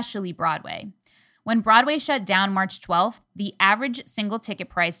 especially Broadway. When Broadway shut down March 12th, the average single ticket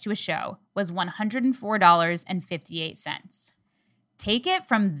price to a show was $104.58. Take it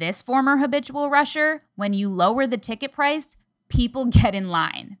from this former habitual rusher, when you lower the ticket price, people get in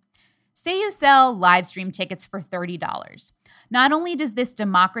line. Say you sell live stream tickets for $30. Not only does this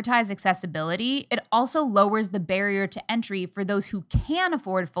democratize accessibility, it also lowers the barrier to entry for those who can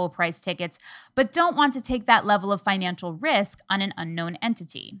afford full price tickets but don't want to take that level of financial risk on an unknown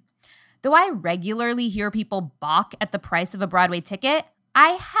entity. Though I regularly hear people balk at the price of a Broadway ticket,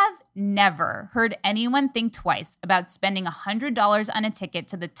 I have never heard anyone think twice about spending $100 on a ticket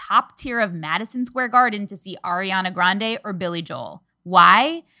to the top tier of Madison Square Garden to see Ariana Grande or Billy Joel.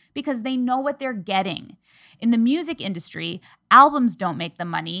 Why? Because they know what they're getting. In the music industry, albums don't make the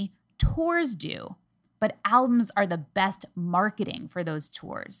money, tours do. But albums are the best marketing for those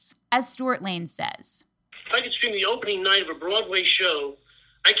tours. As Stuart Lane says, if I could stream the opening night of a Broadway show,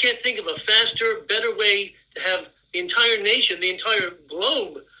 I can't think of a faster, better way to have the entire nation, the entire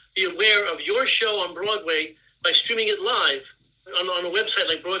globe, be aware of your show on Broadway by streaming it live on a website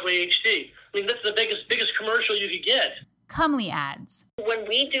like Broadway HD. I mean, that's the biggest commercial you could get. Cumley adds, when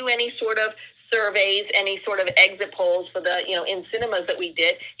we do any sort of surveys, any sort of exit polls for the, in cinemas that we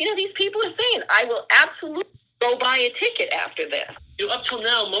did, these people are saying, I will absolutely go buy a ticket after this. Up till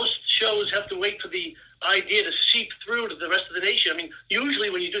now, most shows have to wait for the idea to seep through to the rest of the nation. I mean, usually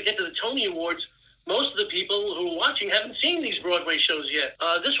when you get to the Tony Awards, most of the people who are watching haven't seen these Broadway shows yet.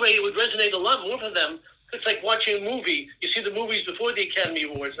 This way it would resonate a lot more for them. It's like watching a movie. You see the movies before the Academy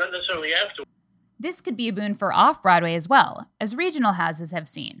Awards, not necessarily after. This could be a boon for off-Broadway as well, as regional houses have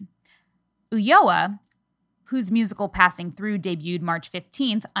seen. Ulloa, whose musical Passing Through debuted March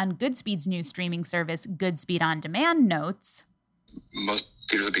 15th on Goodspeed's new streaming service Goodspeed On Demand, notes, most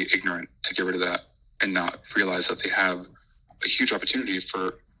theaters would be ignorant to get rid of that and not realize that they have a huge opportunity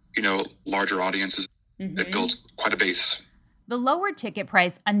for, larger audiences. Mm-hmm. It builds quite a base. The lower ticket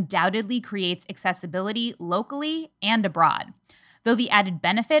price undoubtedly creates accessibility locally and abroad, though the added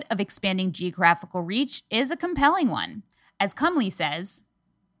benefit of expanding geographical reach is a compelling one. As Cumley says,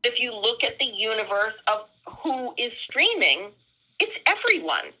 If you look at the universe of who is streaming, it's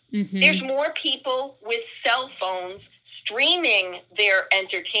everyone. Mm-hmm. There's more people with cell phones streaming their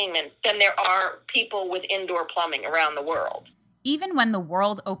entertainment than there are people with indoor plumbing around the world. Even when the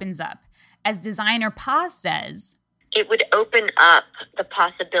world opens up, as designer Paz says, it would open up the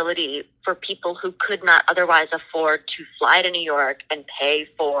possibility for people who could not otherwise afford to fly to New York and pay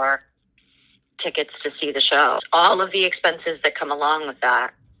for tickets to see the show. All of the expenses that come along with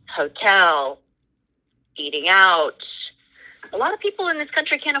that, hotel, eating out. A lot of people in this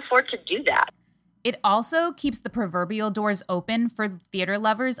country can't afford to do that. It also keeps the proverbial doors open for theater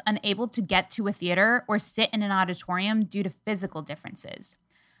lovers unable to get to a theater or sit in an auditorium due to physical differences.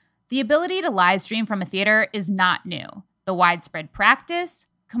 The ability to live stream from a theater is not new. The widespread practice,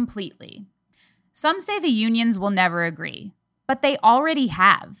 completely. Some say the unions will never agree, but they already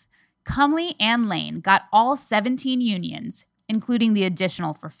have. Cumley and Lane got all 17 unions, including the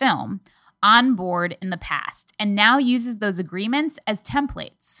additional for film, on board in the past, and now uses those agreements as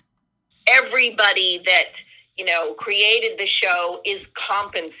templates. Everybody that, created the show is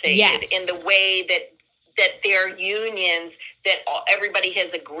compensated in the way that their unions, that everybody has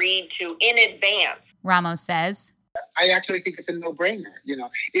agreed to in advance. Ramos says, I actually think it's a no-brainer.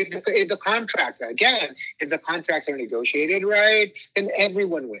 If the contracts are negotiated right, then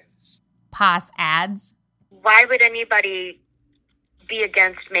everyone wins. Paz adds, why would anybody be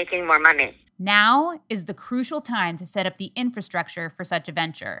against making more money? Now is the crucial time to set up the infrastructure for such a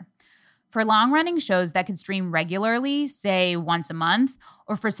venture. For long-running shows that could stream regularly, say once a month,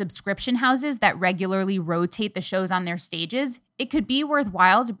 or for subscription houses that regularly rotate the shows on their stages, it could be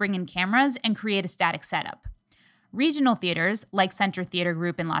worthwhile to bring in cameras and create a static setup. Regional theaters, like Center Theater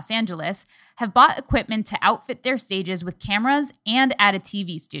Group in Los Angeles, have bought equipment to outfit their stages with cameras and add a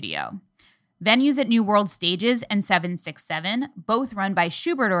TV studio. Venues at New World Stages and 767, both run by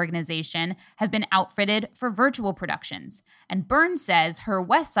Shubert Organization, have been outfitted for virtual productions, and Burns says her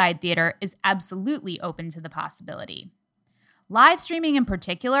West Side Theater is absolutely open to the possibility. Live streaming in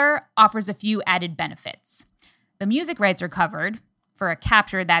particular offers a few added benefits. The music rights are covered, for a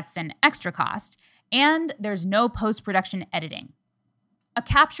capture that's an extra cost, and there's no post-production editing. A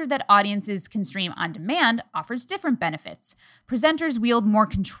capture that audiences can stream on demand offers different benefits. Presenters wield more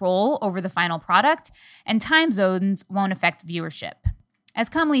control over the final product, and time zones won't affect viewership. As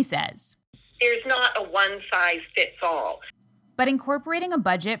Cumley says, there's not a one-size-fits-all. But incorporating a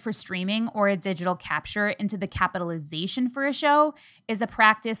budget for streaming or a digital capture into the capitalization for a show is a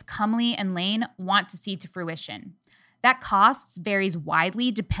practice Cumley and Lane want to see to fruition. That cost varies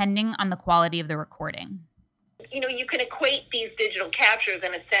widely depending on the quality of the recording. You can equate these digital captures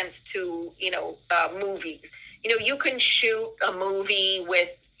in a sense to, movies. You can shoot a movie with,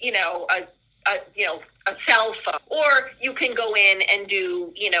 a cell phone, or you can go in and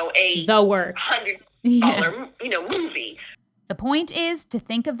do, a The works. $100, movie. The point is to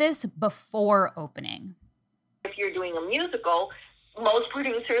think of this before opening. If you're doing a musical, most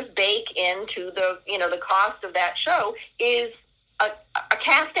producers bake into the cost of that show is a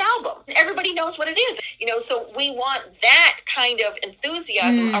cast album. Everybody knows what it is. So we want that kind of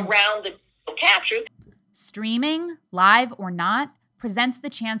enthusiasm around the capture. Streaming, live or not, presents the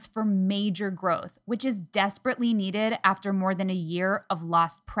chance for major growth, which is desperately needed after more than a year of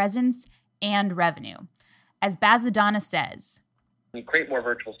lost presence and revenue. As Bazadonna says, when you create more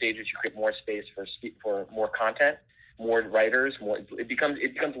virtual stages, you create more space for more content, more writers, it becomes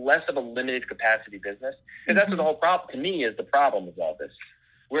less of a limited capacity business. And that's what the whole problem, to me, is the problem of all this.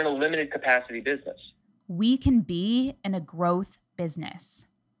 We're in a limited capacity business. We can be in a growth business.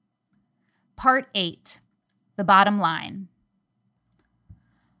 Part 8, the bottom line.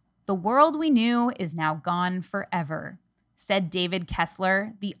 The world we knew is now gone forever, said David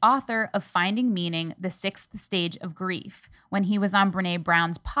Kessler, the author of Finding Meaning, The Sixth Stage of Grief, when he was on Brené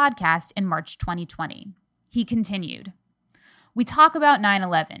Brown's podcast in March 2020. He continued, we talk about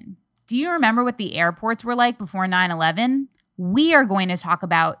 9/11. Do you remember what the airports were like before 9/11? We are going to talk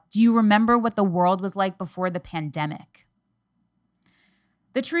about, do you remember what the world was like before the pandemic?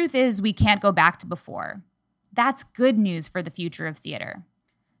 The truth is we can't go back to before. That's good news for the future of theater.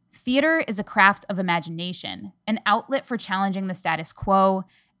 Theater is a craft of imagination, an outlet for challenging the status quo,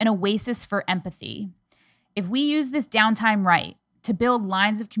 an oasis for empathy. If we use this downtime right to build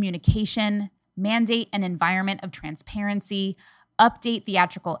lines of communication, mandate an environment of transparency, update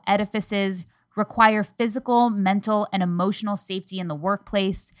theatrical edifices, require physical, mental, and emotional safety in the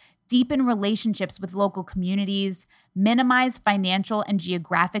workplace, deepen relationships with local communities, minimize financial and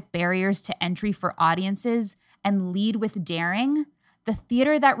geographic barriers to entry for audiences, and lead with daring, the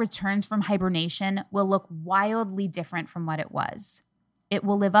theater that returns from hibernation will look wildly different from what it was. it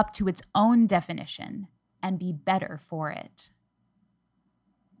will live up to its own definition and be better for it.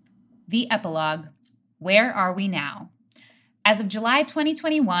 The epilogue. Where are we now? As of July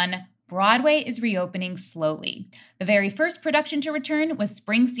 2021, Broadway is reopening slowly. The very first production to return was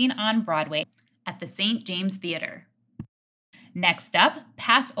Springsteen on Broadway at the St. James Theater. Next up,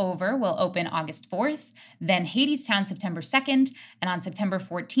 Passover will open August 4th, then Hadestown September 2nd, and on September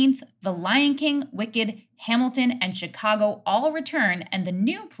 14th, The Lion King, Wicked, Hamilton, and Chicago all return, and the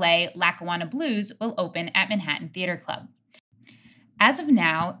new play, Lackawanna Blues, will open at Manhattan Theater Club. As of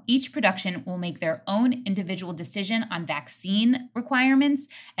now, each production will make their own individual decision on vaccine requirements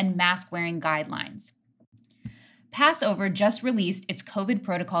and mask-wearing guidelines. Passover just released its COVID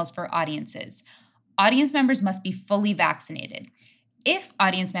protocols for audiences. Audience members must be fully vaccinated. If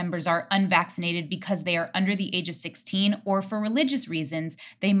audience members are unvaccinated because they are under the age of 16 or for religious reasons,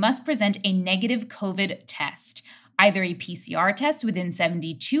 they must present a negative COVID test, either a PCR test within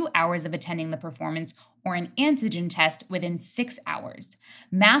 72 hours of attending the performance or an antigen test within 6 hours.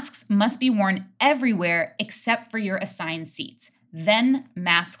 Masks must be worn everywhere except for your assigned seats. Then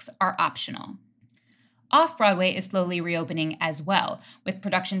masks are optional. Off-Broadway is slowly reopening as well, with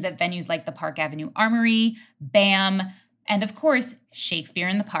productions at venues like the Park Avenue Armory, BAM, and of course, Shakespeare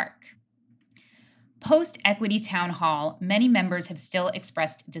in the Park. Post-Equity Town Hall, many members have still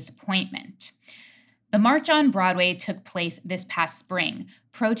expressed disappointment. The March on Broadway took place this past spring,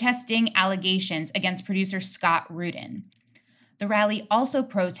 protesting allegations against producer Scott Rudin. The rally also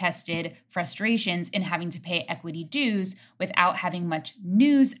protested frustrations in having to pay equity dues without having much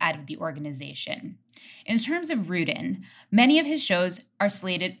news out of the organization. In terms of Rudin, many of his shows are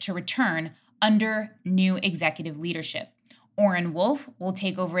slated to return under new executive leadership. Oren Wolf will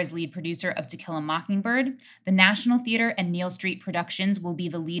take over as lead producer of To Kill a Mockingbird. The National Theater and Neal Street Productions will be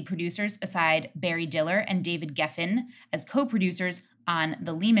the lead producers aside Barry Diller and David Geffen as co-producers on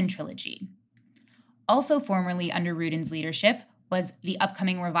the Lehman Trilogy. Also formerly under Rudin's leadership was the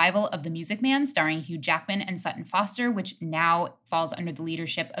upcoming revival of The Music Man starring Hugh Jackman and Sutton Foster, which now falls under the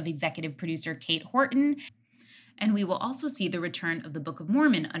leadership of executive producer Kate Horton. And we will also see the return of the Book of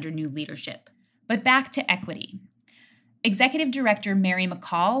Mormon under new leadership. But back to equity. Executive Director Mary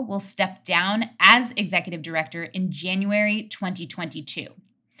McCall will step down as Executive Director in January 2022.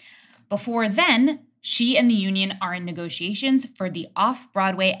 Before then, she and the union are in negotiations for the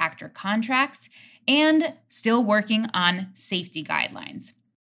off-Broadway actor contracts and still working on safety guidelines.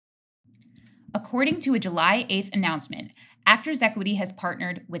 According to a July 8th announcement, Actors Equity has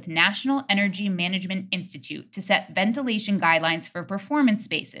partnered with National Energy Management Institute to set ventilation guidelines for performance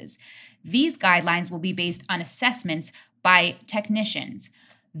spaces. These guidelines will be based on assessments by technicians.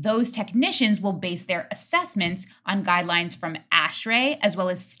 Those technicians will base their assessments on guidelines from ASHRAE as well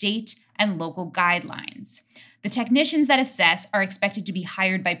as state and local guidelines. The technicians that assess are expected to be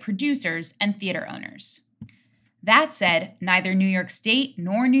hired by producers and theater owners. That said, neither New York State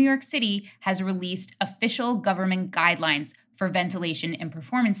nor New York City has released official government guidelines for ventilation in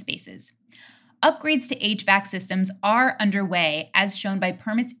performance spaces. Upgrades to HVAC systems are underway, as shown by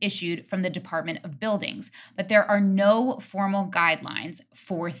permits issued from the Department of Buildings, but there are no formal guidelines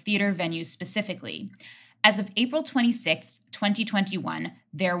for theater venues specifically. As of April 26, 2021,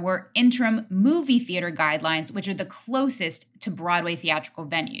 there were interim movie theater guidelines, which are the closest to Broadway theatrical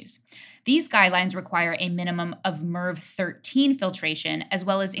venues. These guidelines require a minimum of MERV 13 filtration, as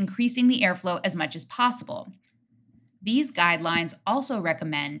well as increasing the airflow as much as possible. These guidelines also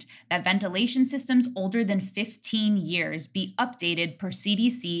recommend that ventilation systems older than 15 years be updated per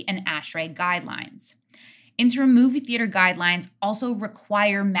CDC and ASHRAE guidelines. Interim movie theater guidelines also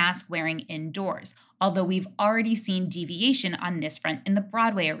require mask wearing indoors, although we've already seen deviation on this front in the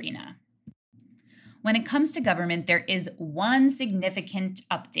Broadway arena. When it comes to government, there is one significant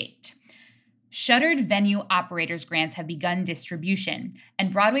update. Shuttered venue operators grants have begun distribution,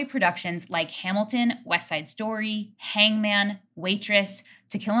 and Broadway productions like Hamilton, West Side Story, Hangman, Waitress,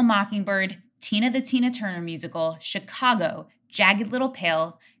 To Kill a Mockingbird, Tina the Tina Turner Musical, Chicago, Jagged Little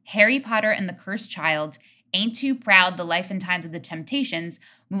Pill, Harry Potter and the Cursed Child, Ain't Too Proud, The Life and Times of the Temptations,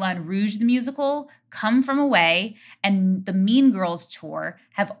 Moulin Rouge the Musical, Come From Away, and the Mean Girls Tour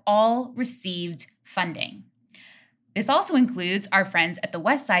have all received funding. This also includes our friends at the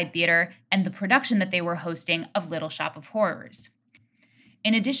West Side Theater and the production that they were hosting of Little Shop of Horrors.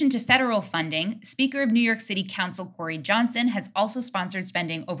 In addition to federal funding, Speaker of New York City Council Corey Johnson has also sponsored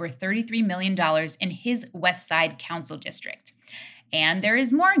spending over $33 million in his West Side Council district. And there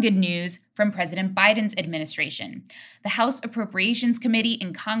is more good news from President Biden's administration. The House Appropriations Committee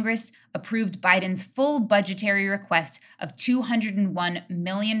in Congress approved Biden's full budgetary request of $201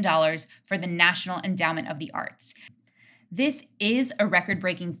 million for the National Endowment of the Arts. This is a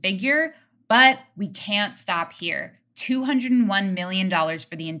record-breaking figure, but we can't stop here. $201 million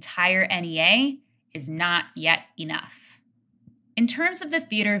for the entire NEA is not yet enough. In terms of the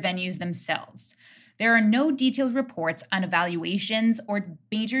theater venues themselves, there are no detailed reports on evaluations or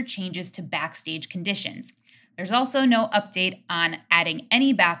major changes to backstage conditions. There's also no update on adding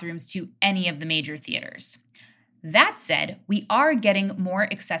any bathrooms to any of the major theaters. That said, we are getting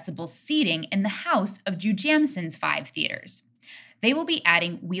more accessible seating in the House of Jujamson's 5 theaters. They will be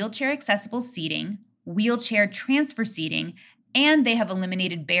adding wheelchair-accessible seating, wheelchair transfer seating, and they have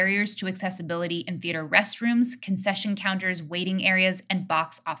eliminated barriers to accessibility in theater restrooms, concession counters, waiting areas, and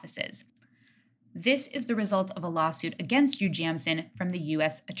box offices. This is the result of a lawsuit against Jujamson from the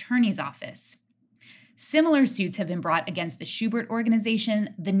U.S. Attorney's Office. Similar suits have been brought against the Schubert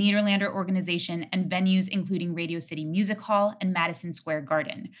Organization, the Nederlander Organization, and venues including Radio City Music Hall and Madison Square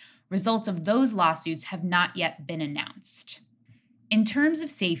Garden. Results of those lawsuits have not yet been announced. In terms of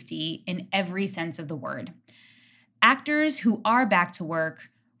safety, in every sense of the word, actors who are back to work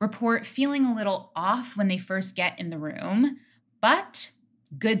report feeling a little off when they first get in the room, but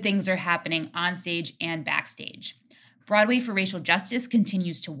good things are happening on stage and backstage. Broadway for Racial Justice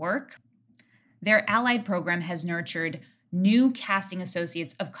continues to work. Their Allied program has nurtured new casting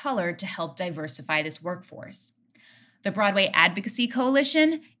associates of color to help diversify this workforce. The Broadway Advocacy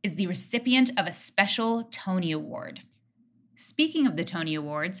Coalition is the recipient of a special Tony Award. Speaking of the Tony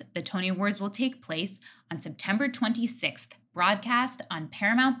Awards will take place on September 26th, broadcast on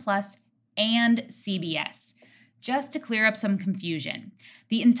Paramount Plus and CBS. Just to clear up some confusion,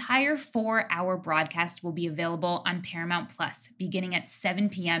 the entire 4-hour broadcast will be available on Paramount Plus beginning at 7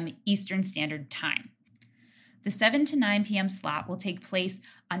 p.m. Eastern Standard Time. The 7 to 9 p.m. slot will take place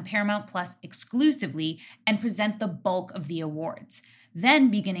on Paramount Plus exclusively and present the bulk of the awards.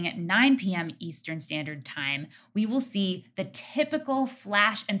 Then, beginning at 9 p.m. Eastern Standard Time, we will see the typical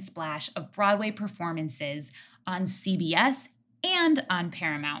flash and splash of Broadway performances on CBS and on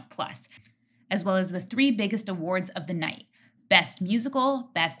Paramount Plus, as well as the 3 biggest awards of the night: Best Musical,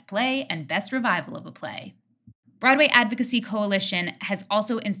 Best Play, and Best Revival of a Play. Broadway Advocacy Coalition has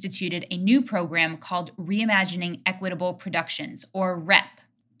also instituted a new program called Reimagining Equitable Productions, or REP.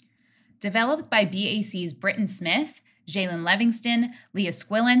 Developed by BAC's Britton Smith, Jalen Livingston, Leah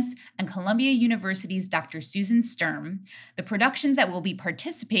Squillence, and Columbia University's Dr. Susan Sturm, the productions that will be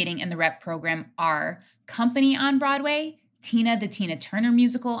participating in the REP program are Company on Broadway, Tina the Tina Turner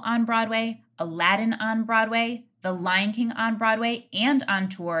Musical on Broadway, Aladdin on Broadway, The Lion King on Broadway and on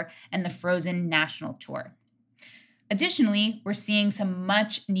tour, and the Frozen National Tour. Additionally, we're seeing some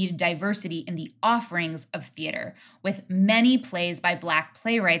much-needed diversity in the offerings of theater, with many plays by Black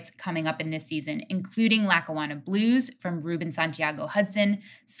playwrights coming up in this season, including Lackawanna Blues from Ruben Santiago Hudson,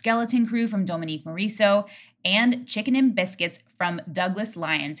 Skeleton Crew from Dominique Morisseau, and Chicken and Biscuits from Douglas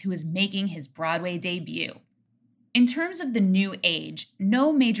Lyons, who is making his Broadway debut. In terms of the new age,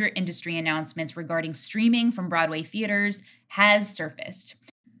 no major industry announcements regarding streaming from Broadway theaters has surfaced.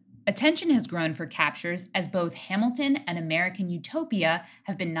 Attention has grown for captures as both Hamilton and American Utopia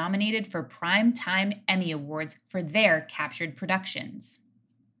have been nominated for Primetime Emmy Awards for their captured productions.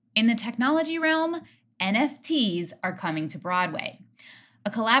 In the technology realm, NFTs are coming to Broadway. A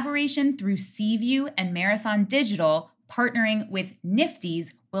collaboration through Seaview and Marathon Digital partnering with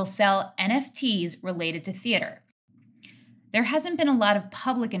Nifty's will sell NFTs related to theater. There hasn't been a lot of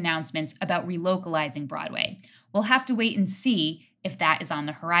public announcements about relocalizing Broadway. We'll have to wait and see if that is on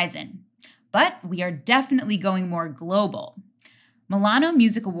the horizon. But we are definitely going more global. Milano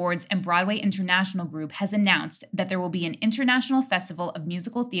Music Awards and Broadway International Group has announced that there will be an international festival of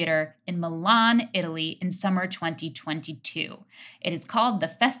musical theater in Milan, Italy in summer 2022. It is called the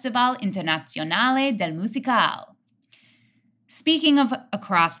Festival Internazionale del Musical. Speaking of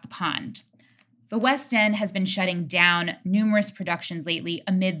across the pond, the West End has been shutting down numerous productions lately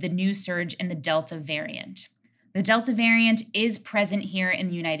amid the new surge in the Delta variant. The Delta variant is present here in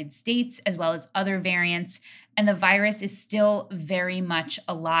the United States as well as other variants, and the virus is still very much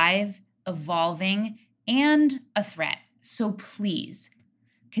alive, evolving, and a threat. So please,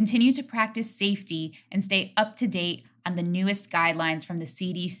 continue to practice safety and stay up to date on the newest guidelines from the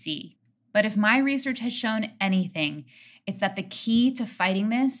CDC. But if my research has shown anything, it's that the key to fighting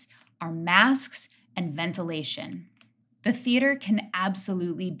this are masks and ventilation. The theater can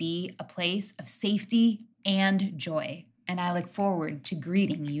absolutely be a place of safety and joy, and I look forward to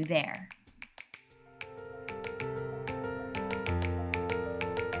greeting you there.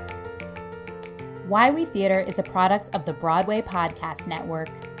 Why We Theater is a product of the Broadway Podcast Network.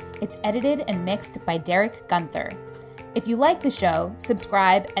 It's edited and mixed by Derek Gunther. If you like the show,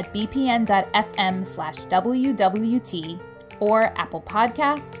 subscribe at bpn.fm/WWT or Apple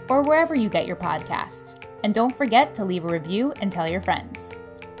Podcasts or wherever you get your podcasts. And don't forget to leave a review and tell your friends.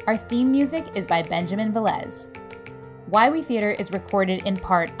 Our theme music is by Benjamin Velez. Why We Theater is recorded in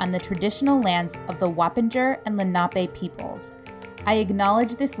part on the traditional lands of the Wappinger and Lenape peoples. I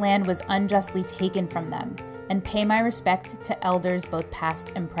acknowledge this land was unjustly taken from them and pay my respect to elders both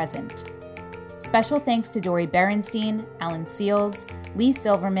past and present. Special thanks to Dori Berenstein, Alan Seals, Lee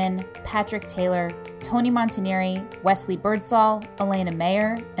Silverman, Patrick Taylor, Tony Montaneri, Wesley Birdsall, Elena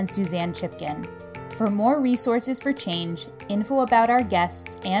Mayer, and Suzanne Chipkin. For more resources for change, info about our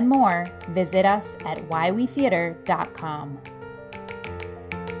guests, and more, visit us at whywetheater.com.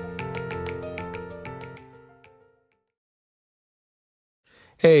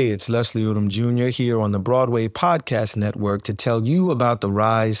 Hey, it's Leslie Odom Jr. here on the Broadway Podcast Network to tell you about the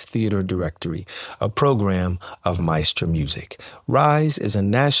Rise Theater Directory, a program of Maestra Music. Rise is a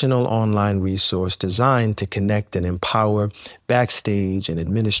national online resource designed to connect and empower backstage and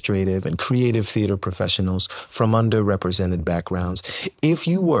administrative and creative theater professionals from underrepresented backgrounds. If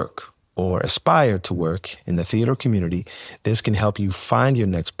you work or aspire to work in the theater community, this can help you find your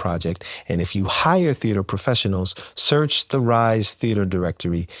next project. And if you hire theater professionals, search the Rise Theater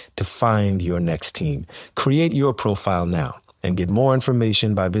Directory to find your next team. Create your profile now and get more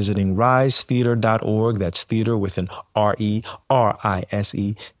information by visiting risetheater.org. That's theater with an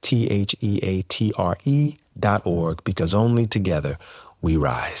RISETHEATRE.org, because only together we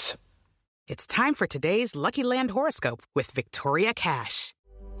rise. It's time for today's Lucky Land horoscope with Victoria Cash.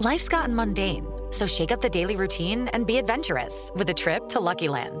 Life's gotten mundane, so shake up the daily routine and be adventurous with a trip to Lucky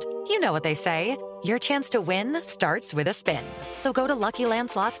Land. You know what they say, your chance to win starts with a spin. So go to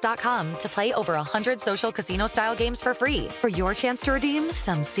LuckyLandSlots.com to play over 100 social casino-style games for free for your chance to redeem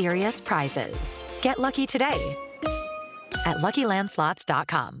some serious prizes. Get lucky today at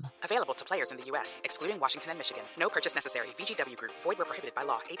LuckyLandSlots.com. Available to players in the U.S., excluding Washington and Michigan. No purchase necessary. VGW Group. Void where prohibited by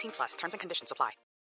law. 18+. Terms and conditions apply.